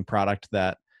 creating product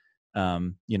that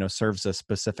serves a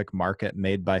specific market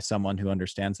made by someone who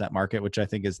understands that market, which I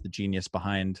think is the genius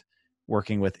behind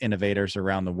working with innovators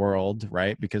around the world,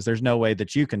 right? Because there's no way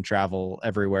that you can travel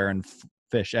everywhere and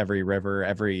fish every river,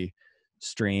 every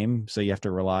stream. So you have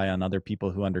to rely on other people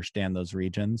who understand those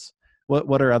regions.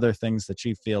 What are other things that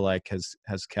you feel like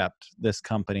has kept this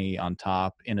company on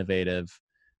top, innovative,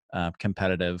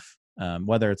 competitive,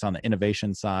 whether it's on the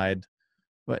innovation side?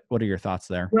 What are your thoughts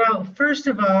there? Well, first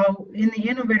of all, in the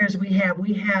innovators we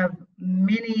have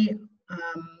many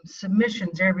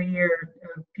submissions every year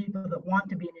of people that want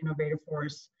to be an innovator for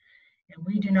us, and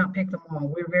we do not pick them all.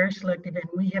 We're very selective, and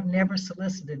we have never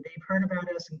solicited. They've heard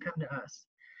about us and come to us.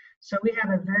 So we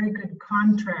have a very good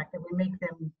contract that we make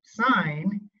them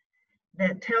sign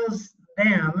that tells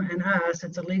them and us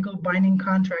it's a legal binding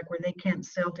contract where they can't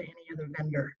sell to any other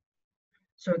vendor.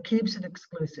 So it keeps it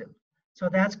exclusive. So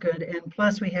that's good. And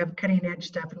plus we have cutting edge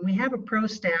stuff, and we have a pro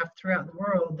staff throughout the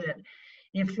world that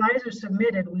if flies are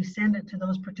submitted, we send it to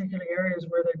those particular areas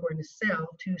where they're going to sell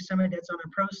to somebody that's on a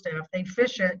pro staff. They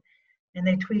fish it and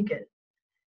they tweak it.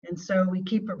 And so we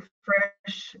keep it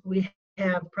fresh. We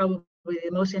have probably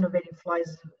the most innovative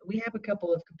flies. We have a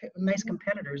couple of nice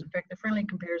competitors. In fact, the friendly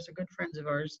competitors are good friends of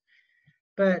ours.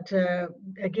 But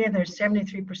again, there's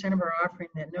 73% of our offering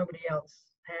that nobody else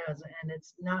has. And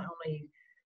it's not only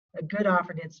a good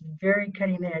offering, it's very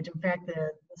cutting edge. In fact,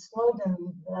 the slogan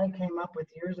that I came up with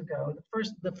years ago,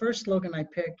 the first slogan I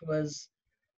picked was,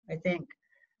 I think,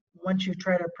 once you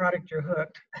try our product, you're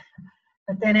hooked.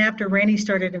 But then after Rainey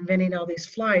started inventing all these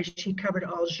flies, she covered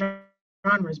all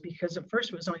genres, because at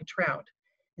first it was only trout.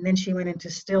 And then she went into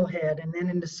stillhead and then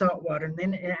into saltwater. And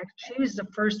then she was the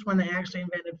first one that actually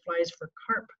invented flies for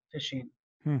carp fishing.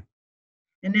 And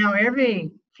now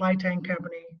every fly tying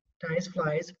company ties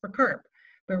flies for carp.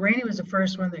 But Rainey was the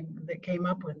first one that came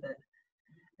up with it.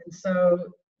 And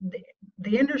so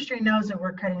the industry knows that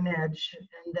we're cutting edge,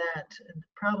 and that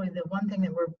probably the one thing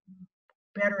that we're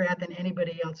better at than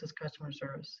anybody else is customer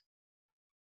service.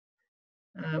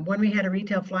 When we had a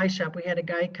retail fly shop, we had a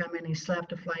guy come in, he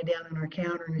slapped a fly down on our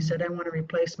counter and he said, I want a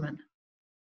replacement,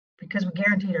 because we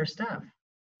guaranteed our stuff.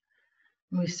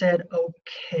 And we said,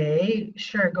 okay,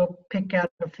 sure, go pick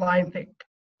out a fly and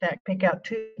pick out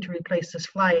two to replace this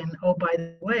fly. And oh, by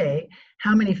the way,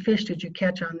 how many fish did you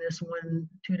catch on this one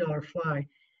 $2 fly?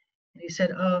 And he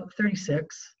said,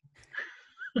 36.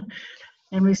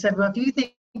 And we said, well, if you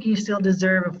think you still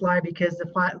deserve a fly because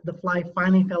the fly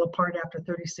finally fell apart after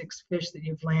 36 fish that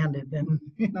you've landed, then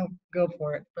go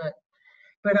for it.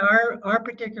 But our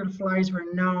particular flies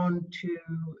were known to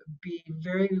be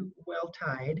very well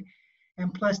tied,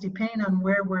 and plus, depending on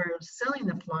where we're selling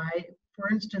the fly, for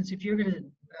instance, if you're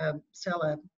going to sell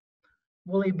a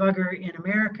woolly bugger in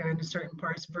America in certain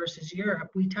parts versus Europe,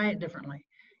 we tie it differently.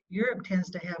 Europe tends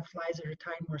to have flies that are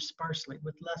tied more sparsely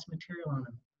with less material on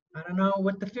them. I don't know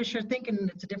what the fish are thinking.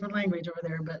 It's a different language over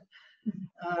there,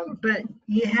 but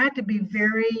you have to be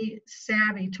very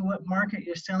savvy to what market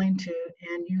you're selling to,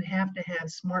 and you have to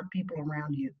have smart people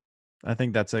around you. I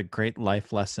think that's a great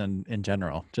life lesson in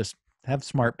general. Just have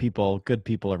smart people, good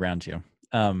people around you.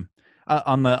 On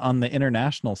the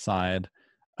international side,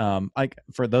 like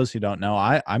for those who don't know,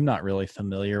 I'm not really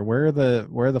familiar. Where are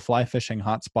the fly fishing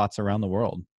hotspots around the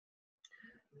world?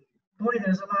 Boy,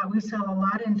 there's a lot. We sell a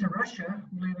lot into Russia,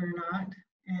 believe it or not,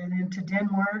 and into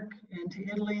Denmark,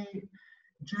 into Italy,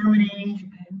 Germany,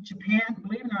 Japan.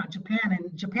 Believe it or not, Japan.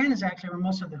 And Japan is actually where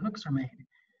most of the hooks are made.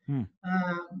 Hmm.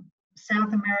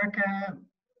 South America.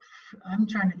 I'm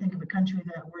trying to think of a country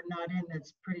that we're not in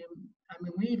that's pretty. I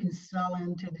mean, we even sell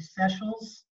into the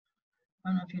Seychelles. I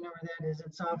don't know if you know where that is.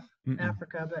 It's off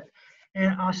Africa, but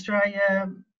and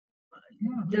Australia.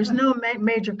 There's no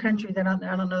major country that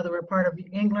I don't know that we're part of.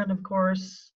 England, of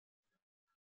course,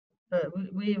 but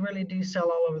we really do sell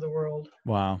all over the world.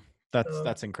 Wow,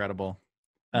 that's incredible.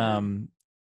 Yeah.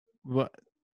 What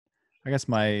I guess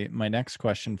my next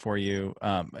question for you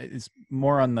is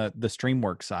more on the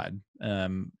Streamwork side.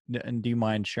 And do you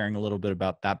mind sharing a little bit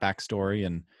about that backstory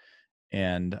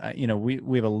and you know,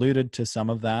 we've alluded to some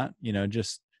of that, you know,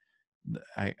 just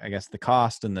I guess the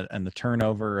cost and the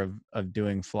turnover of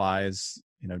doing flies,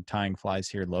 you know, tying flies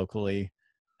here locally.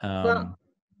 Well,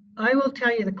 I will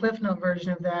tell you the Cliff Note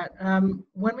version of that.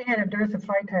 When we had a dearth of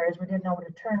fly tires, we didn't know where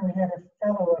to turn. We had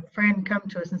a friend come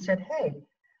to us and said, "Hey,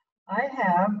 I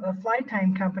have a fly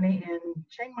tying company in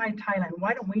Chiang Mai, Thailand.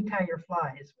 Why don't we tie your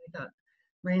flies?" We thought,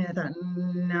 Raina thought,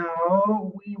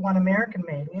 "No, we want American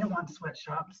made. We don't want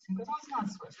sweatshops." He goes, "Oh, it's not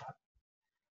a sweatshop."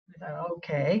 We thought,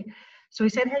 okay. So he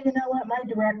said, "Hey, you know what? My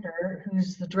director,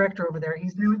 who's the director over there,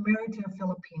 he's married to a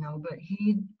Filipino, but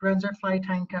he runs our fly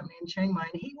tying company in Chiang Mai,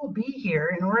 and he will be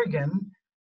here in Oregon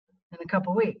in a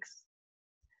couple weeks."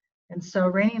 And so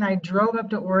Rainey and I drove up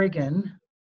to Oregon,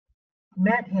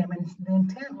 met him, and the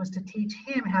intent was to teach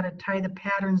him how to tie the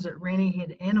patterns that Rainey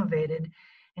had innovated,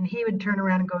 and he would turn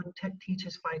around and go teach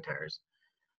his fly tyers.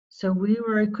 So we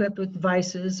were equipped with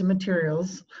devices and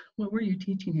materials. What were you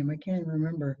teaching him? I can't even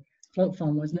remember. Float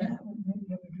foam, wasn't it?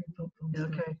 Yeah,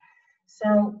 okay.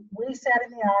 So we sat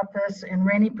in the office and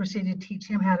Rainey proceeded to teach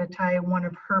him how to tie one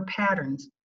of her patterns.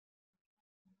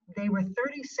 They were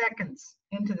 30 seconds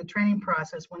into the training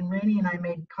process when Rainey and I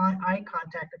made eye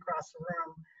contact across the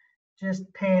room,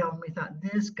 just pale. And we thought,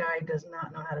 this guy does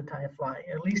not know how to tie a fly,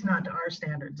 at least not to our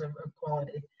standards of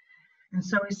quality. And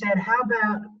so we said, how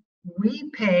about we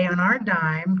pay on our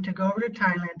dime to go over to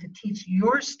Thailand to teach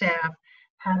your staff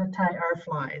how to tie our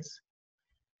flies?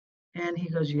 And he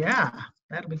goes, yeah,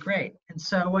 that'll be great. And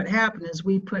so what happened is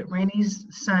we put Rainey's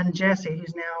son, Jesse,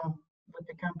 who's now with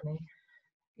the company,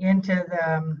 into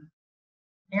the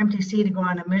MTC to go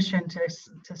on a mission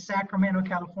to Sacramento,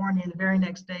 California. And the very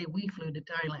next day we flew to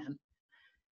Thailand.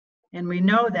 And we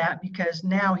know that because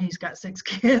now he's got 6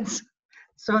 kids.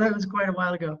 So that was quite a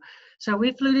while ago. So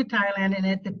we flew to Thailand, and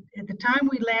at the time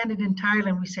we landed in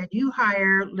Thailand, we said, you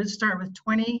hire, let's start with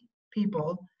 20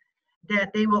 people,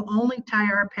 that they will only tie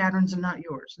our patterns and not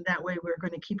yours. And that way we're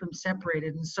going to keep them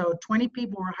separated. And so 20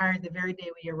 people were hired the very day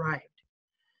we arrived.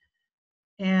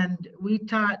 And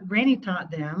Rainey taught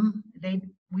them.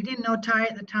 We didn't know Thai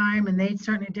at the time, and they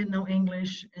certainly didn't know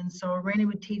English. And so Rainey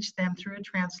would teach them through a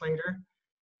translator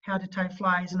how to tie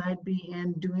flies, and I'd be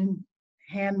in doing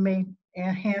handmade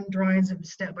and hand drawings of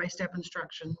step-by-step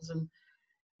instructions, and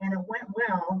it went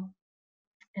well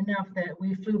enough that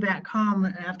we flew back home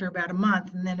after about a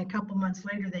month, and then a couple months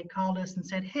later they called us and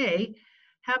said, hey,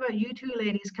 how about you two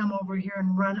ladies come over here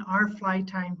and run our fly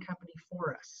tying company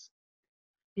for us,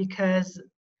 because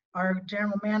our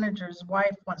general manager's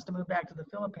wife wants to move back to the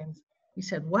Philippines. We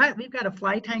said, what? We've got a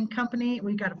fly tying company,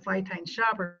 we've got a fly tying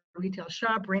shop or retail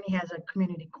shop, Rainey has a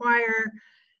community choir,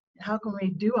 how can we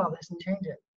do all this and change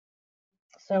it?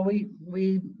 So we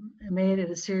made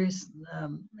it a serious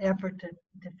effort to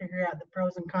figure out the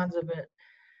pros and cons of it.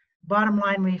 Bottom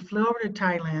line, we flew over to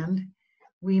Thailand.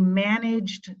 We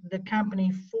managed the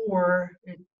company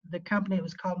the company. It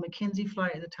was called McKinsey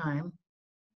Fly at the time.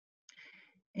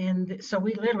 And so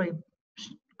we literally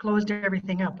closed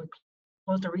everything up. We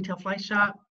closed our retail fly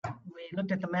shop. We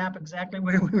looked at the map exactly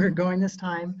where we were going this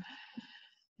time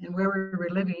and where we were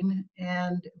living.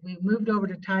 And we moved over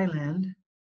to Thailand.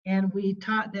 And we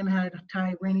taught them how to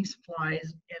tie Rainey's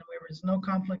flies, and there was no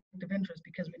conflict of interest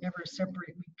because we never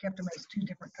separated. We kept them as 2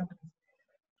 different companies.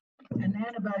 And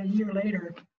then about a year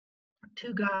later,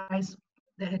 two guys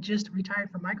that had just retired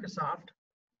from Microsoft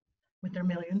with their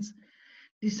millions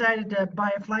decided to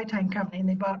buy a fly tying company, and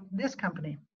they bought this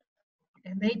company,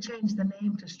 and they changed the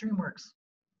name to Streamworks.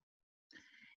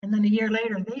 And then a year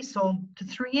later, they sold to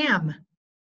 3M.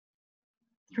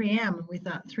 3M, and we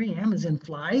thought 3M is in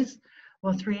flies.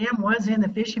 Well, 3M was in the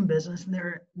fishing business, and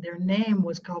their name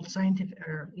was called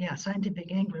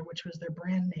Scientific Angler, which was their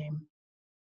brand name.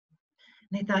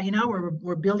 And they thought, you know,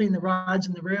 we're building the rods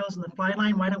and the reels and the fly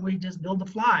line. Why don't we just build the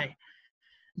fly?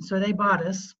 And so they bought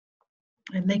us,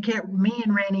 and they kept me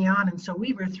and Rainey on, and so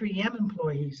we were 3M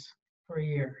employees for a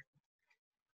year.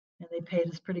 And they paid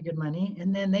us pretty good money.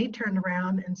 And then they turned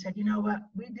around and said, you know what,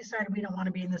 we decided we don't want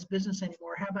to be in this business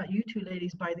anymore. How about you two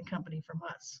ladies buy the company from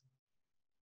us?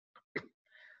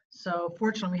 So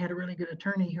fortunately, we had a really good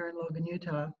attorney here in Logan,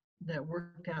 Utah, that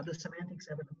worked out the semantics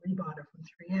of it. And we bought it from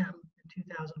 3M in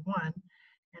 2001 and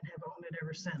have owned it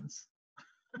ever since.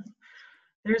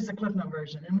 There's the Cliff Note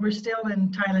version. And we're still in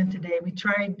Thailand today. We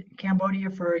tried Cambodia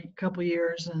for a couple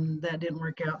years, and that didn't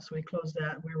work out, so we closed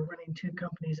that. We were running two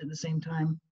companies at the same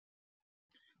time.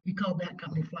 We called that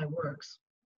company Flyworks,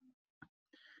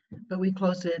 but we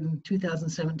closed it in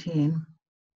 2017,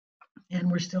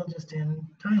 and we're still just in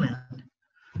Thailand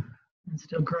and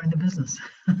still growing the business.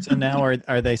 So now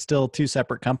are they still two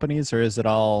separate companies, or is it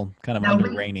all kind of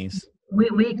under Rainey's?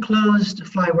 We closed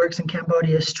Flyworks in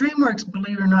Cambodia. Streamworks,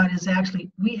 believe it or not, is actually,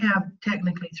 we have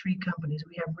technically three companies.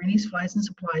 We have Rainey's Flies and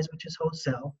Supplies, which is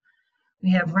wholesale.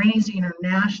 We have Rainey's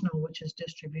International, which is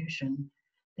distribution.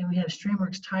 Then we have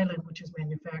Streamworks Thailand, which is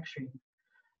manufacturing.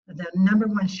 The number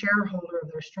one shareholder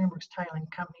of their Streamworks Thailand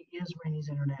company is Rainey's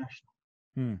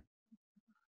International.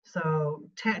 So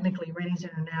technically, Rainey's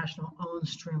International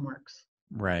owns Streamworks.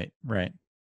 Right.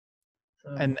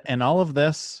 So, And all of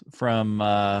this from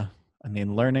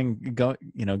learning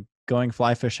going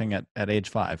fly fishing at age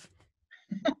 5.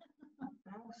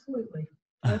 Absolutely.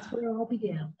 That's where it all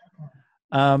began.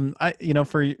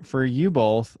 For you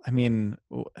both, I mean,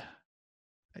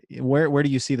 where do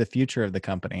you see the future of the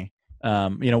company?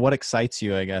 What excites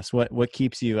you, I guess? What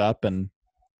keeps you up and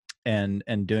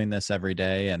doing this every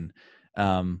day? And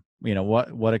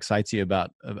what excites you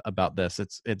about this?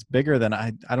 It's bigger than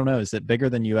I don't know. Is it bigger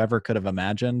than you ever could have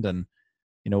imagined? And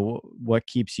what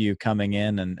keeps you coming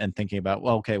in and thinking about,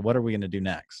 well, okay, what are we going to do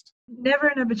next? Never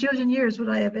in a bajillion years would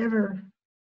I have ever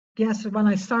guessed when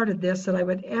I started this that I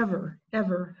would ever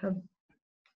have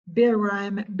be where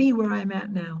I'm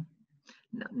at now.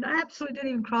 No, absolutely didn't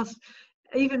even cross.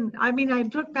 I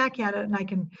look back at it and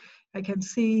I can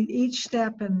see each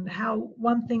step and how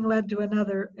one thing led to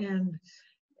another, and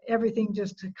everything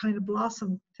just kind of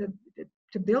blossomed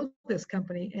to build this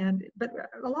company. But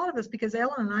a lot of us, because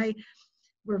Ellen and I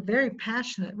were very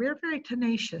passionate, we were very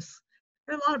tenacious.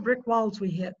 There are a lot of brick walls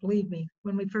we hit, believe me,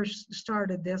 when we first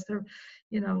started this. There,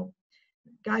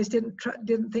 guys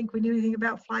didn't think we knew anything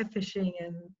about fly fishing,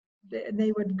 and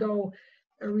they would go,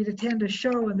 or we'd attend a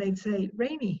show and they'd say,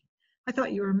 Rainey, I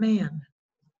thought you were a man.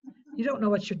 You don't know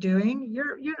what you're doing.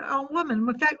 You're a woman.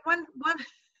 In fact, one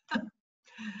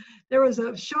there was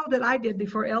a show that I did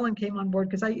before Ellen came on board,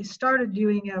 because I started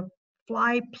doing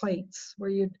fly plates where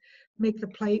you'd make the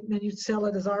plate and then you'd sell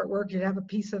it as artwork. You'd have a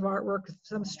piece of artwork,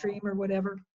 some stream or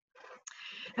whatever.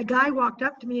 A guy walked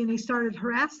up to me and he started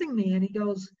harassing me, and he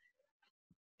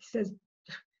says,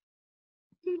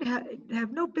 you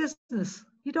have no business.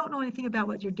 You don't know anything about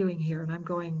what you're doing here. And I'm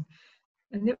going,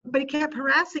 but he kept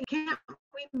harassing. Can't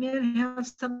we men have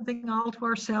something all to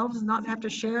ourselves and not have to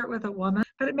share it with a woman?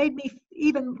 But it made me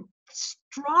even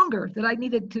stronger that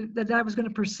I was going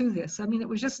to pursue this. I mean, it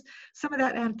was just some of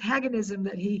that antagonism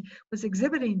that he was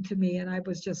exhibiting to me, and I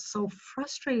was just so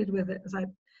frustrated with it. As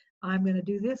I'm going to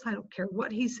do this. I don't care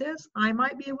what he says. I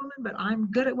might be a woman, but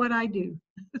I'm good at what I do.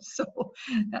 So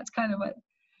that's kind of what.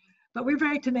 But we're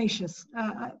very tenacious,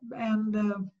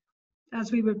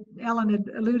 as Ellen had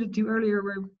alluded to earlier,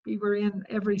 we were in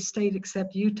every state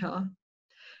except Utah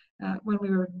when we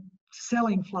were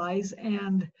selling flies,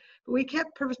 but we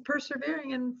kept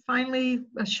persevering, and finally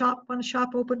one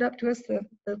shop opened up to us,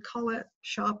 the Colette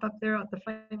shop up there at the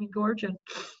Flaming Gorge,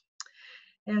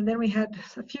 and then we had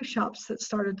a few shops that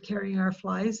started carrying our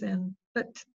flies,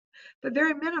 but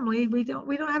very minimally. We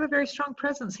don't have a very strong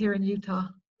presence here in Utah,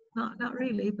 not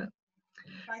really, but.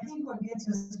 I think what gets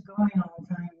us going all the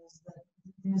time is that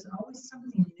there's always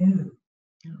something new.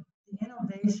 The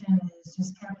innovation is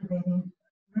just captivating.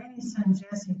 Rainey's son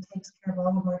Jesse takes care of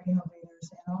all of our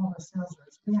innovators and all of our sales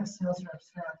reps. We have sales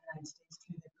reps throughout the United States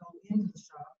too that go into the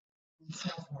shop and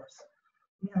sell for us.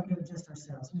 We don't do it just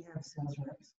ourselves. We have sales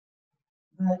reps.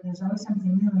 But there's always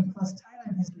something new, and plus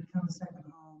Thailand has become a second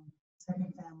home,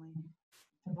 second family.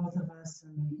 to both of us,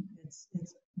 and it's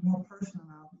more personal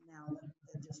now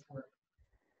than just work.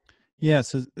 Yeah.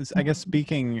 So I guess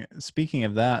speaking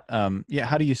of that, yeah,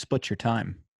 how do you split your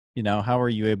time? You know, how are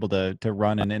you able to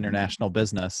run an international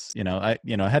business? You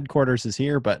know, headquarters is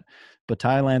here, but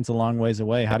Thailand's a long ways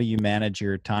away. How do you manage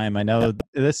your time? I know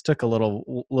this took a little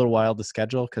while to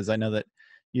schedule because I know that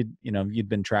you'd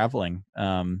been traveling,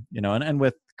 you know, and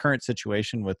with current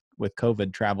situation with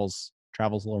COVID, travel's a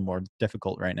little more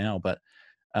difficult right now. But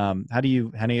how do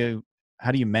you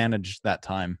manage that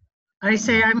time? I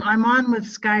say I'm on with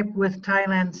Skype with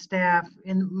Thailand staff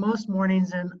in most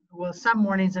mornings and well, some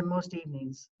mornings and most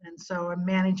evenings. And so I'm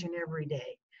managing every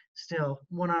day still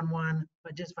one-on-one,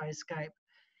 but just via Skype.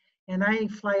 And I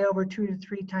fly over 2 to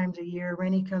 3 times a year.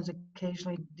 Rainey comes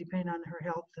occasionally, depending on her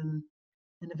health and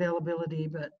availability.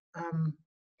 But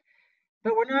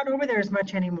we're not over there as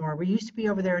much anymore. We used to be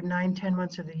over there 9, 10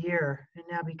 months of the year. And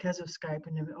now because of Skype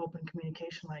and open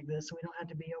communication like this, we don't have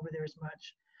to be over there as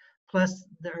much. Plus,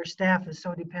 our staff is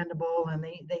so dependable, and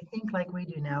they think like we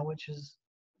do now, which is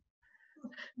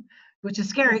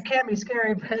scary. It can be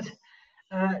scary, but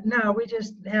no, we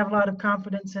just have a lot of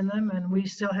confidence in them, and we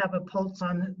still have a pulse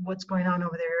on what's going on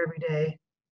over there every day.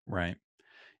 Right.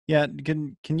 Yeah.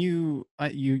 Can you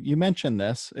you mentioned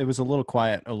this? It was a little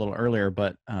quiet a little earlier,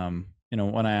 but you know,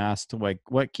 when I asked like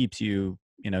what keeps you,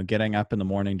 you know, getting up in the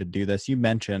morning to do this, you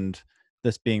mentioned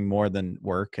this being more than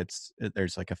work.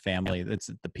 There's like a family.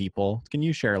 It's the people. Can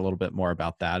you share a little bit more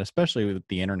about that, especially with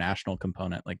the international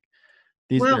component? Like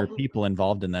there are Well, people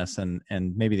involved in this, and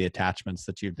maybe the attachments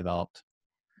that you've developed.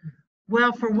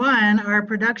 well, for one, our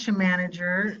production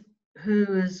manager, who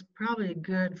is probably a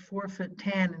good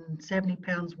 4'10" and 70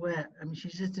 pounds wet. I mean,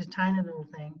 she's just a tiny little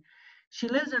thing. She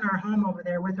lives in our home over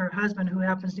there with her husband, who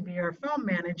happens to be our film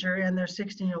manager, and their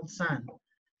 16-year-old son.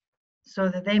 So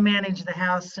that they manage the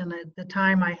house. And at the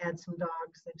time, I had some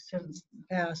dogs. They've since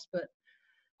passed, but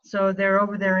so they're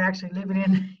over there actually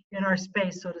living in our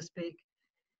space, so to speak.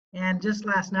 And just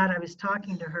last night, I was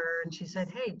talking to her, and she said,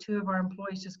 "Hey, 2 of our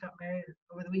employees just got married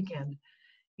over the weekend."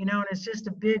 You know, and it's just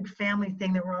a big family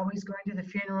thing that we're always going to the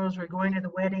funerals, we're going to the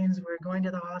weddings, we're going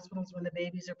to the hospitals when the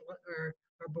babies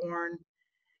are born.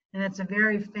 And it's a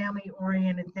very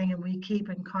family-oriented thing, and we keep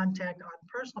in contact on a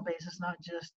personal basis, not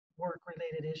just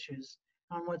work-related issues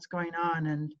on what's going on.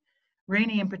 And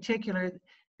Rainey in particular,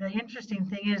 the interesting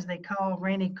thing is they call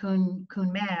Rainey Kun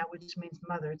Ma, which means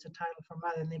mother. It's a title for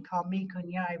mother, and they call me Kun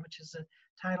Yai, which is a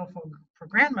title for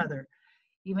grandmother.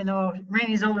 Even though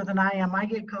Rainey's older than I am, I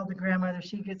get called the grandmother,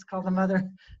 she gets called the mother.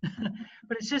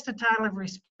 But it's just a title of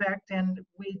respect, and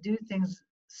we do things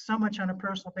so much on a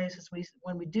personal basis.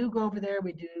 When we do go over there,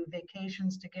 we do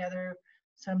vacations together,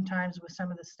 sometimes with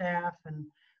some of the staff, and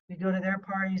we go to their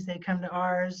parties, they come to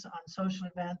ours on social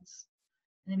events,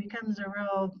 and it becomes a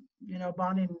real, you know,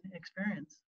 bonding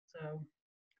experience. So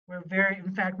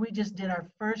in fact, we just did our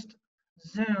first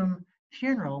Zoom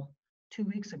funeral 2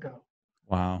 weeks ago.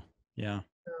 Wow. Yeah.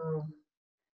 So,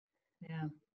 yeah.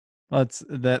 Well, it's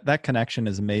that connection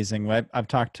is amazing. I've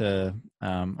talked to,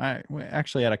 we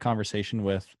actually had a conversation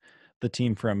with the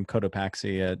team from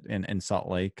Cotopaxi in Salt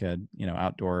Lake, you know,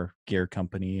 outdoor gear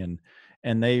company,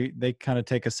 and they kind of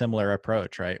take a similar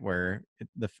approach, right? Where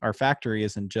our factory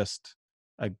isn't just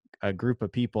a group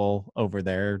of people over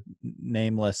there,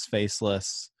 nameless,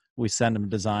 faceless. We send them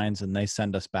designs, and they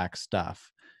send us back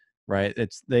stuff. Right.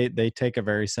 They take a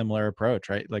very similar approach,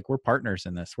 right? Like we're partners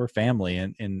in this, we're family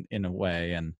in a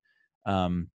way. And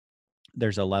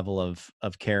there's a level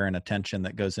of care and attention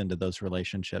that goes into those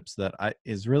relationships that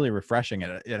is really refreshing.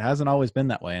 It hasn't always been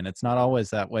that way, and it's not always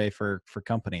that way for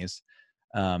companies.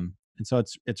 And so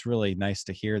it's really nice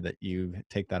to hear that you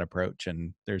take that approach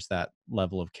and there's that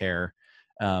level of care,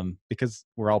 because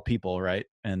we're all people, right?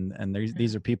 And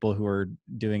these are people who are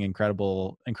doing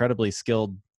incredibly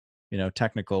skilled, you know,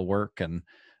 technical work, and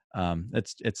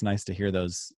it's nice to hear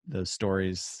those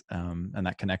stories, and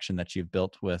that connection that you've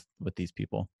built with these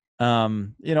people.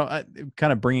 You know,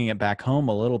 kind of bringing it back home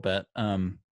a little bit,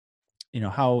 you know,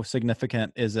 how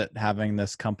significant is it having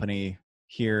this company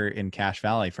here in Cache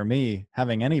Valley? For me,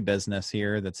 having any business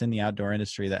here that's in the outdoor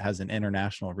industry that has an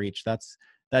international reach, that's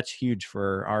huge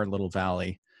for our little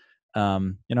valley.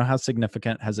 You know, how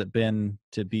significant has it been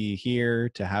to be here,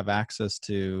 to have access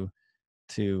to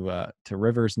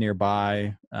rivers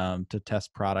nearby, to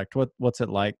test product? What's it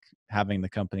like having the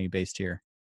company based here?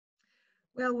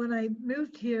 Well, when I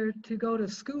moved here to go to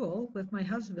school with my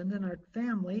husband and our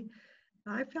family,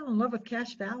 I fell in love with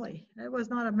Cache Valley. It was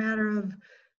not a matter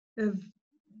of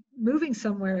moving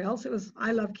somewhere else. It was,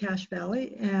 I love Cache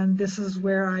Valley, and this is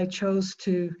where I chose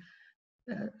to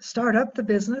start up the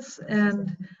business.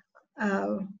 And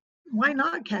why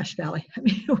not Cache Valley? I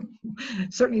mean,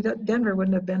 certainly Denver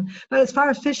wouldn't have been. But as far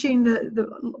as fishing,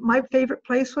 my favorite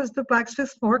place was the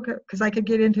Blacksmith Fork because I could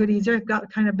get into it easier. I've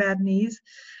got kind of bad knees.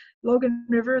 Logan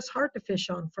River is hard to fish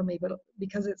on for me, but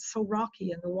because it's so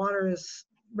rocky and the water is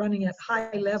running at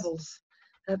high levels,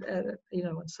 and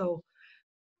so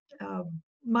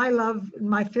my love,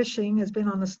 my fishing has been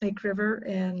on the Snake River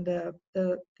and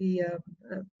the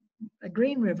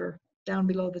Green River down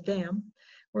below the dam,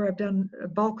 where I've done a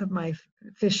bulk of my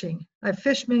fishing. I've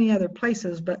fished many other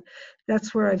places, but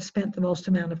that's where I've spent the most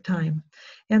amount of time.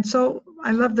 And so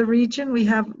I love the region. We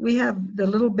have the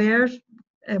Little Bear,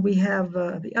 and we have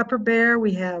the Upper Bear.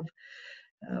 We have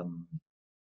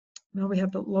we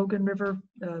have the Logan River,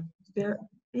 Bear.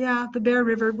 Yeah, the Bear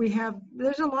River.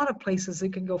 There's a lot of places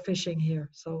that can go fishing here.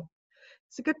 So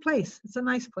it's a good place. It's a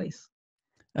nice place.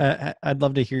 I'd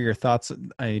love to hear your thoughts.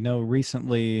 I know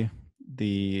recently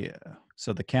the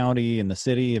county and the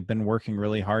city have been working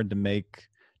really hard to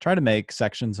try to make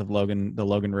sections of the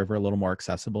Logan River a little more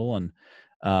accessible. And,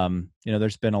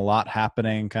 there's been a lot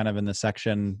happening kind of in the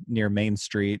section near Main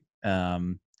Street,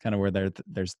 kind of where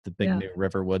there's the big new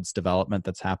Riverwoods development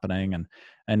that's happening. And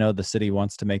I know the city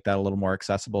wants to make that a little more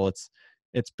accessible.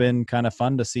 It's been kind of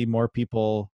fun to see more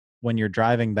people when you're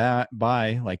driving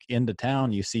by, like into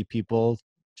town, you see people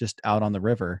just out on the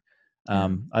river.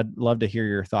 I'd love to hear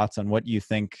your thoughts on what you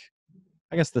think,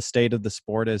 I guess, the state of the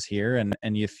sport is here, and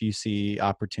if you see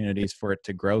opportunities for it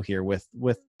to grow here with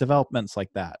developments like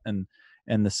that, and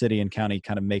the city and county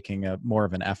kind of making more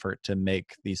of an effort to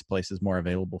make these places more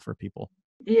available for people.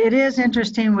 It is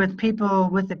interesting with people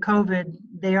with the COVID,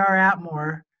 they are out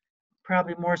more,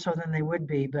 probably more so than they would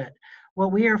be. But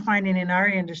what we are finding in our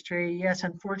industry, yes,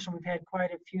 unfortunately, we've had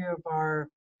quite a few of our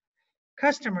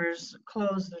customers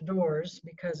close their doors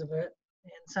because of it,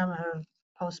 and some have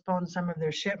postponed some of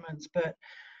their shipments, but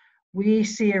we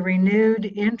see a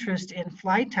renewed interest in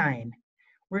fly tying.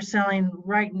 We're selling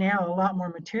right now a lot more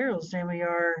materials than we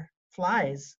are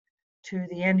flies to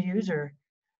the end user.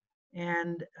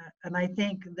 And I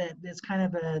think that it's kind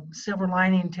of a silver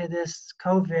lining to this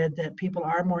COVID, that people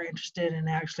are more interested in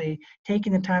actually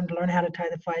taking the time to learn how to tie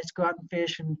the flies, go out and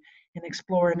fish and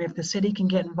explore. And if the city can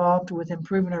get involved with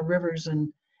improving our rivers,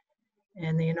 and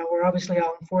we're obviously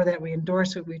all for that. We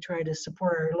endorse it. We try to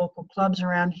support our local clubs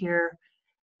around here,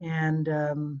 and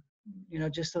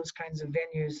just those kinds of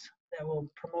venues that will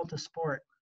promote the sport.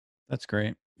 That's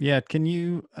great. Yeah.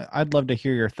 I'd love to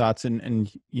hear your thoughts, and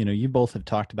you both have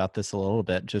talked about this a little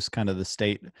bit, just kind of the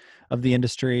state of the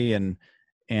industry and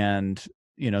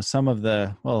some of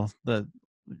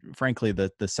frankly,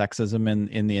 the sexism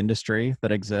in the industry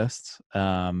that exists.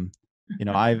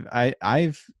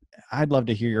 I'd love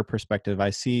to hear your perspective.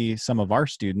 I see some of our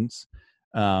students,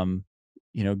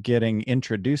 getting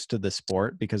introduced to the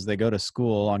sport because they go to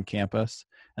school on campus,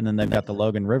 and then they've got the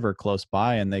Logan River close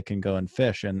by, and they can go and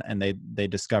fish, and they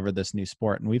discover this new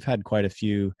sport. And we've had quite a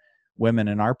few women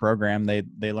in our program.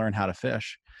 They learn how to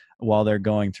fish while they're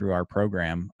going through our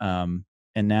program. And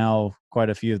now quite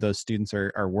a few of those students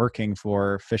are working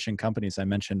for fishing companies. I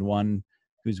mentioned one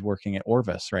who's working at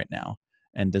Orvis right now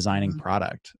and designing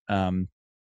product. I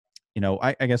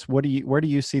guess, where do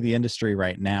you see the industry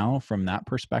right now from that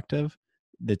perspective?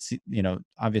 That's,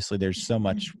 obviously there's so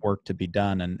much work to be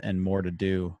done and more to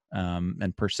do,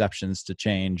 and perceptions to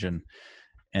change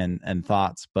and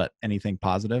thoughts, but anything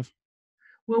positive?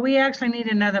 Well, we actually need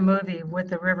another movie with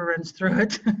the river runs through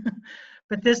it,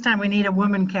 but this time we need a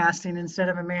woman casting instead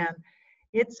of a man.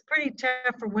 It's pretty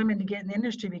tough for women to get in the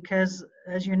industry because,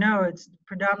 as you know, it's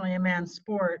predominantly a man's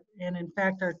sport. And in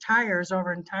fact, our tyers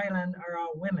over in Thailand are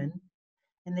all women,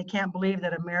 and they can't believe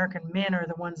that American men are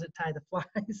the ones that tie the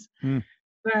flies.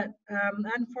 But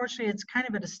unfortunately, it's kind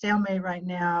of at a stalemate right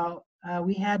now.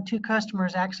 We had two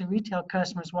customers, actually retail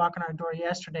customers, walk on our door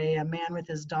yesterday, a man with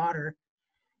his daughter.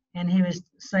 And he was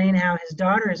saying how his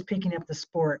daughter is picking up the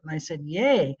sport. And I said,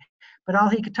 yay. But all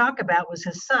he could talk about was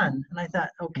his son. And I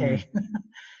thought, okay.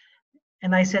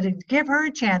 And I said, give her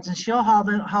a chance and she'll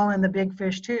haul in the big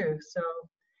fish too. So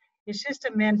it's just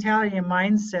a mentality and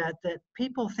mindset that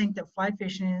people think that fly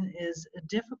fishing is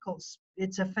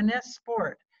it's a finesse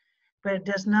sport, but it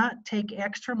does not take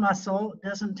extra muscle. It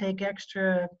doesn't take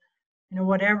extra,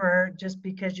 whatever, just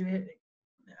because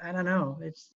I don't know.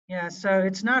 So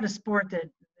it's not a sport that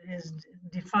is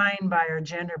defined by our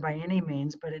gender by any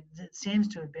means, but it seems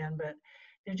to have been. But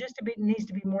there needs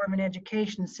to be more of an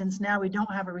education, since now we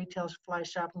don't have a retail fly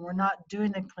shop and we're not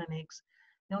doing the clinics.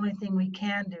 The only thing we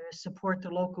can do is support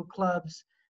the local clubs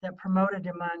that promote it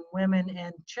among women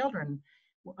and children.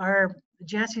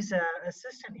 Jesse's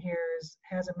assistant here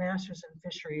has a master's in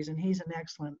fisheries, and he's an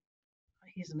excellent.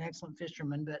 he's an excellent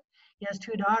fisherman, but he has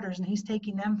 2 daughters and he's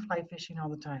taking them fly fishing all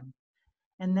the time.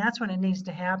 And that's when it needs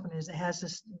to happen, is it has to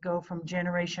go from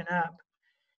generation up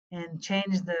and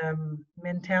change the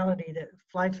mentality that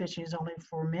fly fishing is only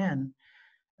for men.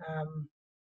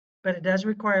 But it does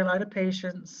require a lot of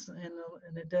patience,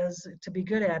 and it does, to be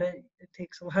good at it, it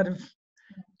takes a lot of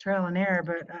trial and error.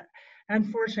 But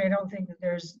unfortunately, I don't think that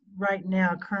there's right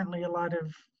now currently a lot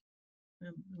of,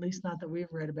 at least not that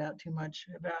we've read about too much,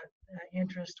 about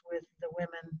interest with the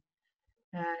women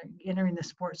entering the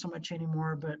sport so much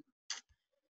anymore. But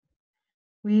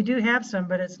we do have some,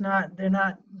 but they're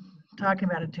not talking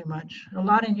about it too much. A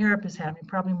lot in Europe is happening.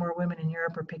 Probably more women in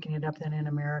Europe are picking it up than in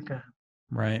America.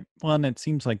 Right. Well, and it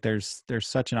seems like there's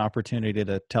such an opportunity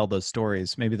to tell those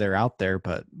stories. Maybe they're out there,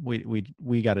 but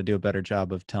we got to do a better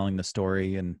job of telling the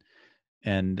story, and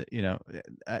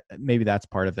maybe that's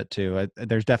part of it too.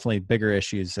 There's definitely bigger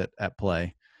issues at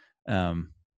play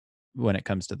when it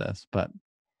comes to this. But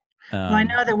well, I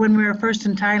know that when we were first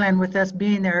in Thailand, with us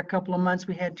being there a couple of months,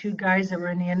 we had 2 guys that were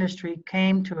in the industry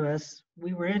came to us.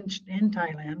 We were in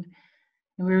Thailand.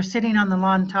 And we were sitting on the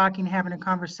lawn talking, having a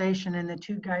conversation, and the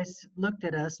 2 guys looked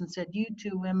at us and said, "You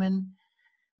 2 women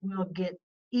will get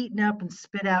eaten up and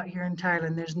spit out here in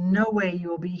Thailand. There's no way you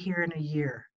will be here in a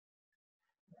year."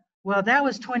 Well, that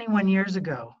was 21 years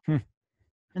ago.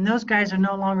 And those guys are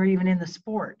no longer even in the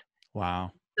sport.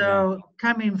 Wow. So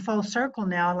coming full circle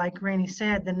now, like Rainey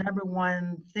said, the number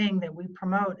one thing that we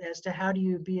promote as to how do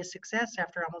you be a success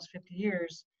after almost 50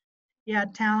 years, yeah,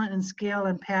 talent and skill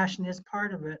and passion is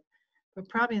part of it. But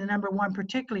probably the number one,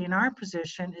 particularly in our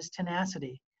position, is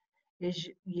tenacity. Is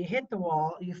you hit the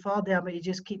wall, you fall down, but you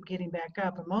just keep getting back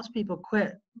up. And most people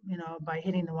quit, by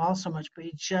hitting the wall so much, but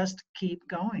you just keep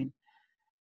going.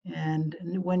 And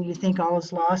when you think all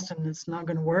is lost and it's not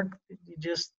going to work, you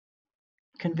just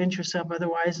convince yourself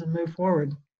otherwise and move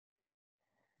forward.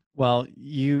 Well,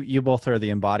 you both are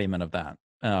the embodiment of that.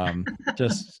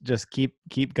 Just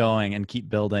keep going and keep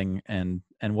building, and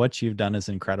what you've done is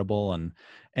incredible,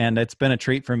 and it's been a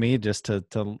treat for me just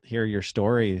to hear your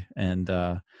story and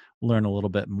learn a little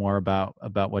bit more about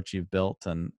what you've built,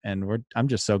 and I'm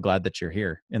just so glad that you're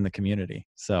here in the community.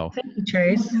 So thank you,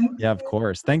 Chase. Yeah, of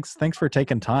course. Thanks for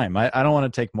taking time. I don't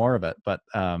want to take more of it, but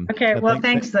okay. Well,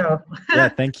 thanks though. Yeah,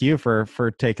 thank you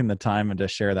for taking the time and to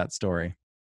share that story.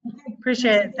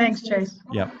 Appreciate it. Thanks, Chase.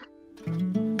 Yep.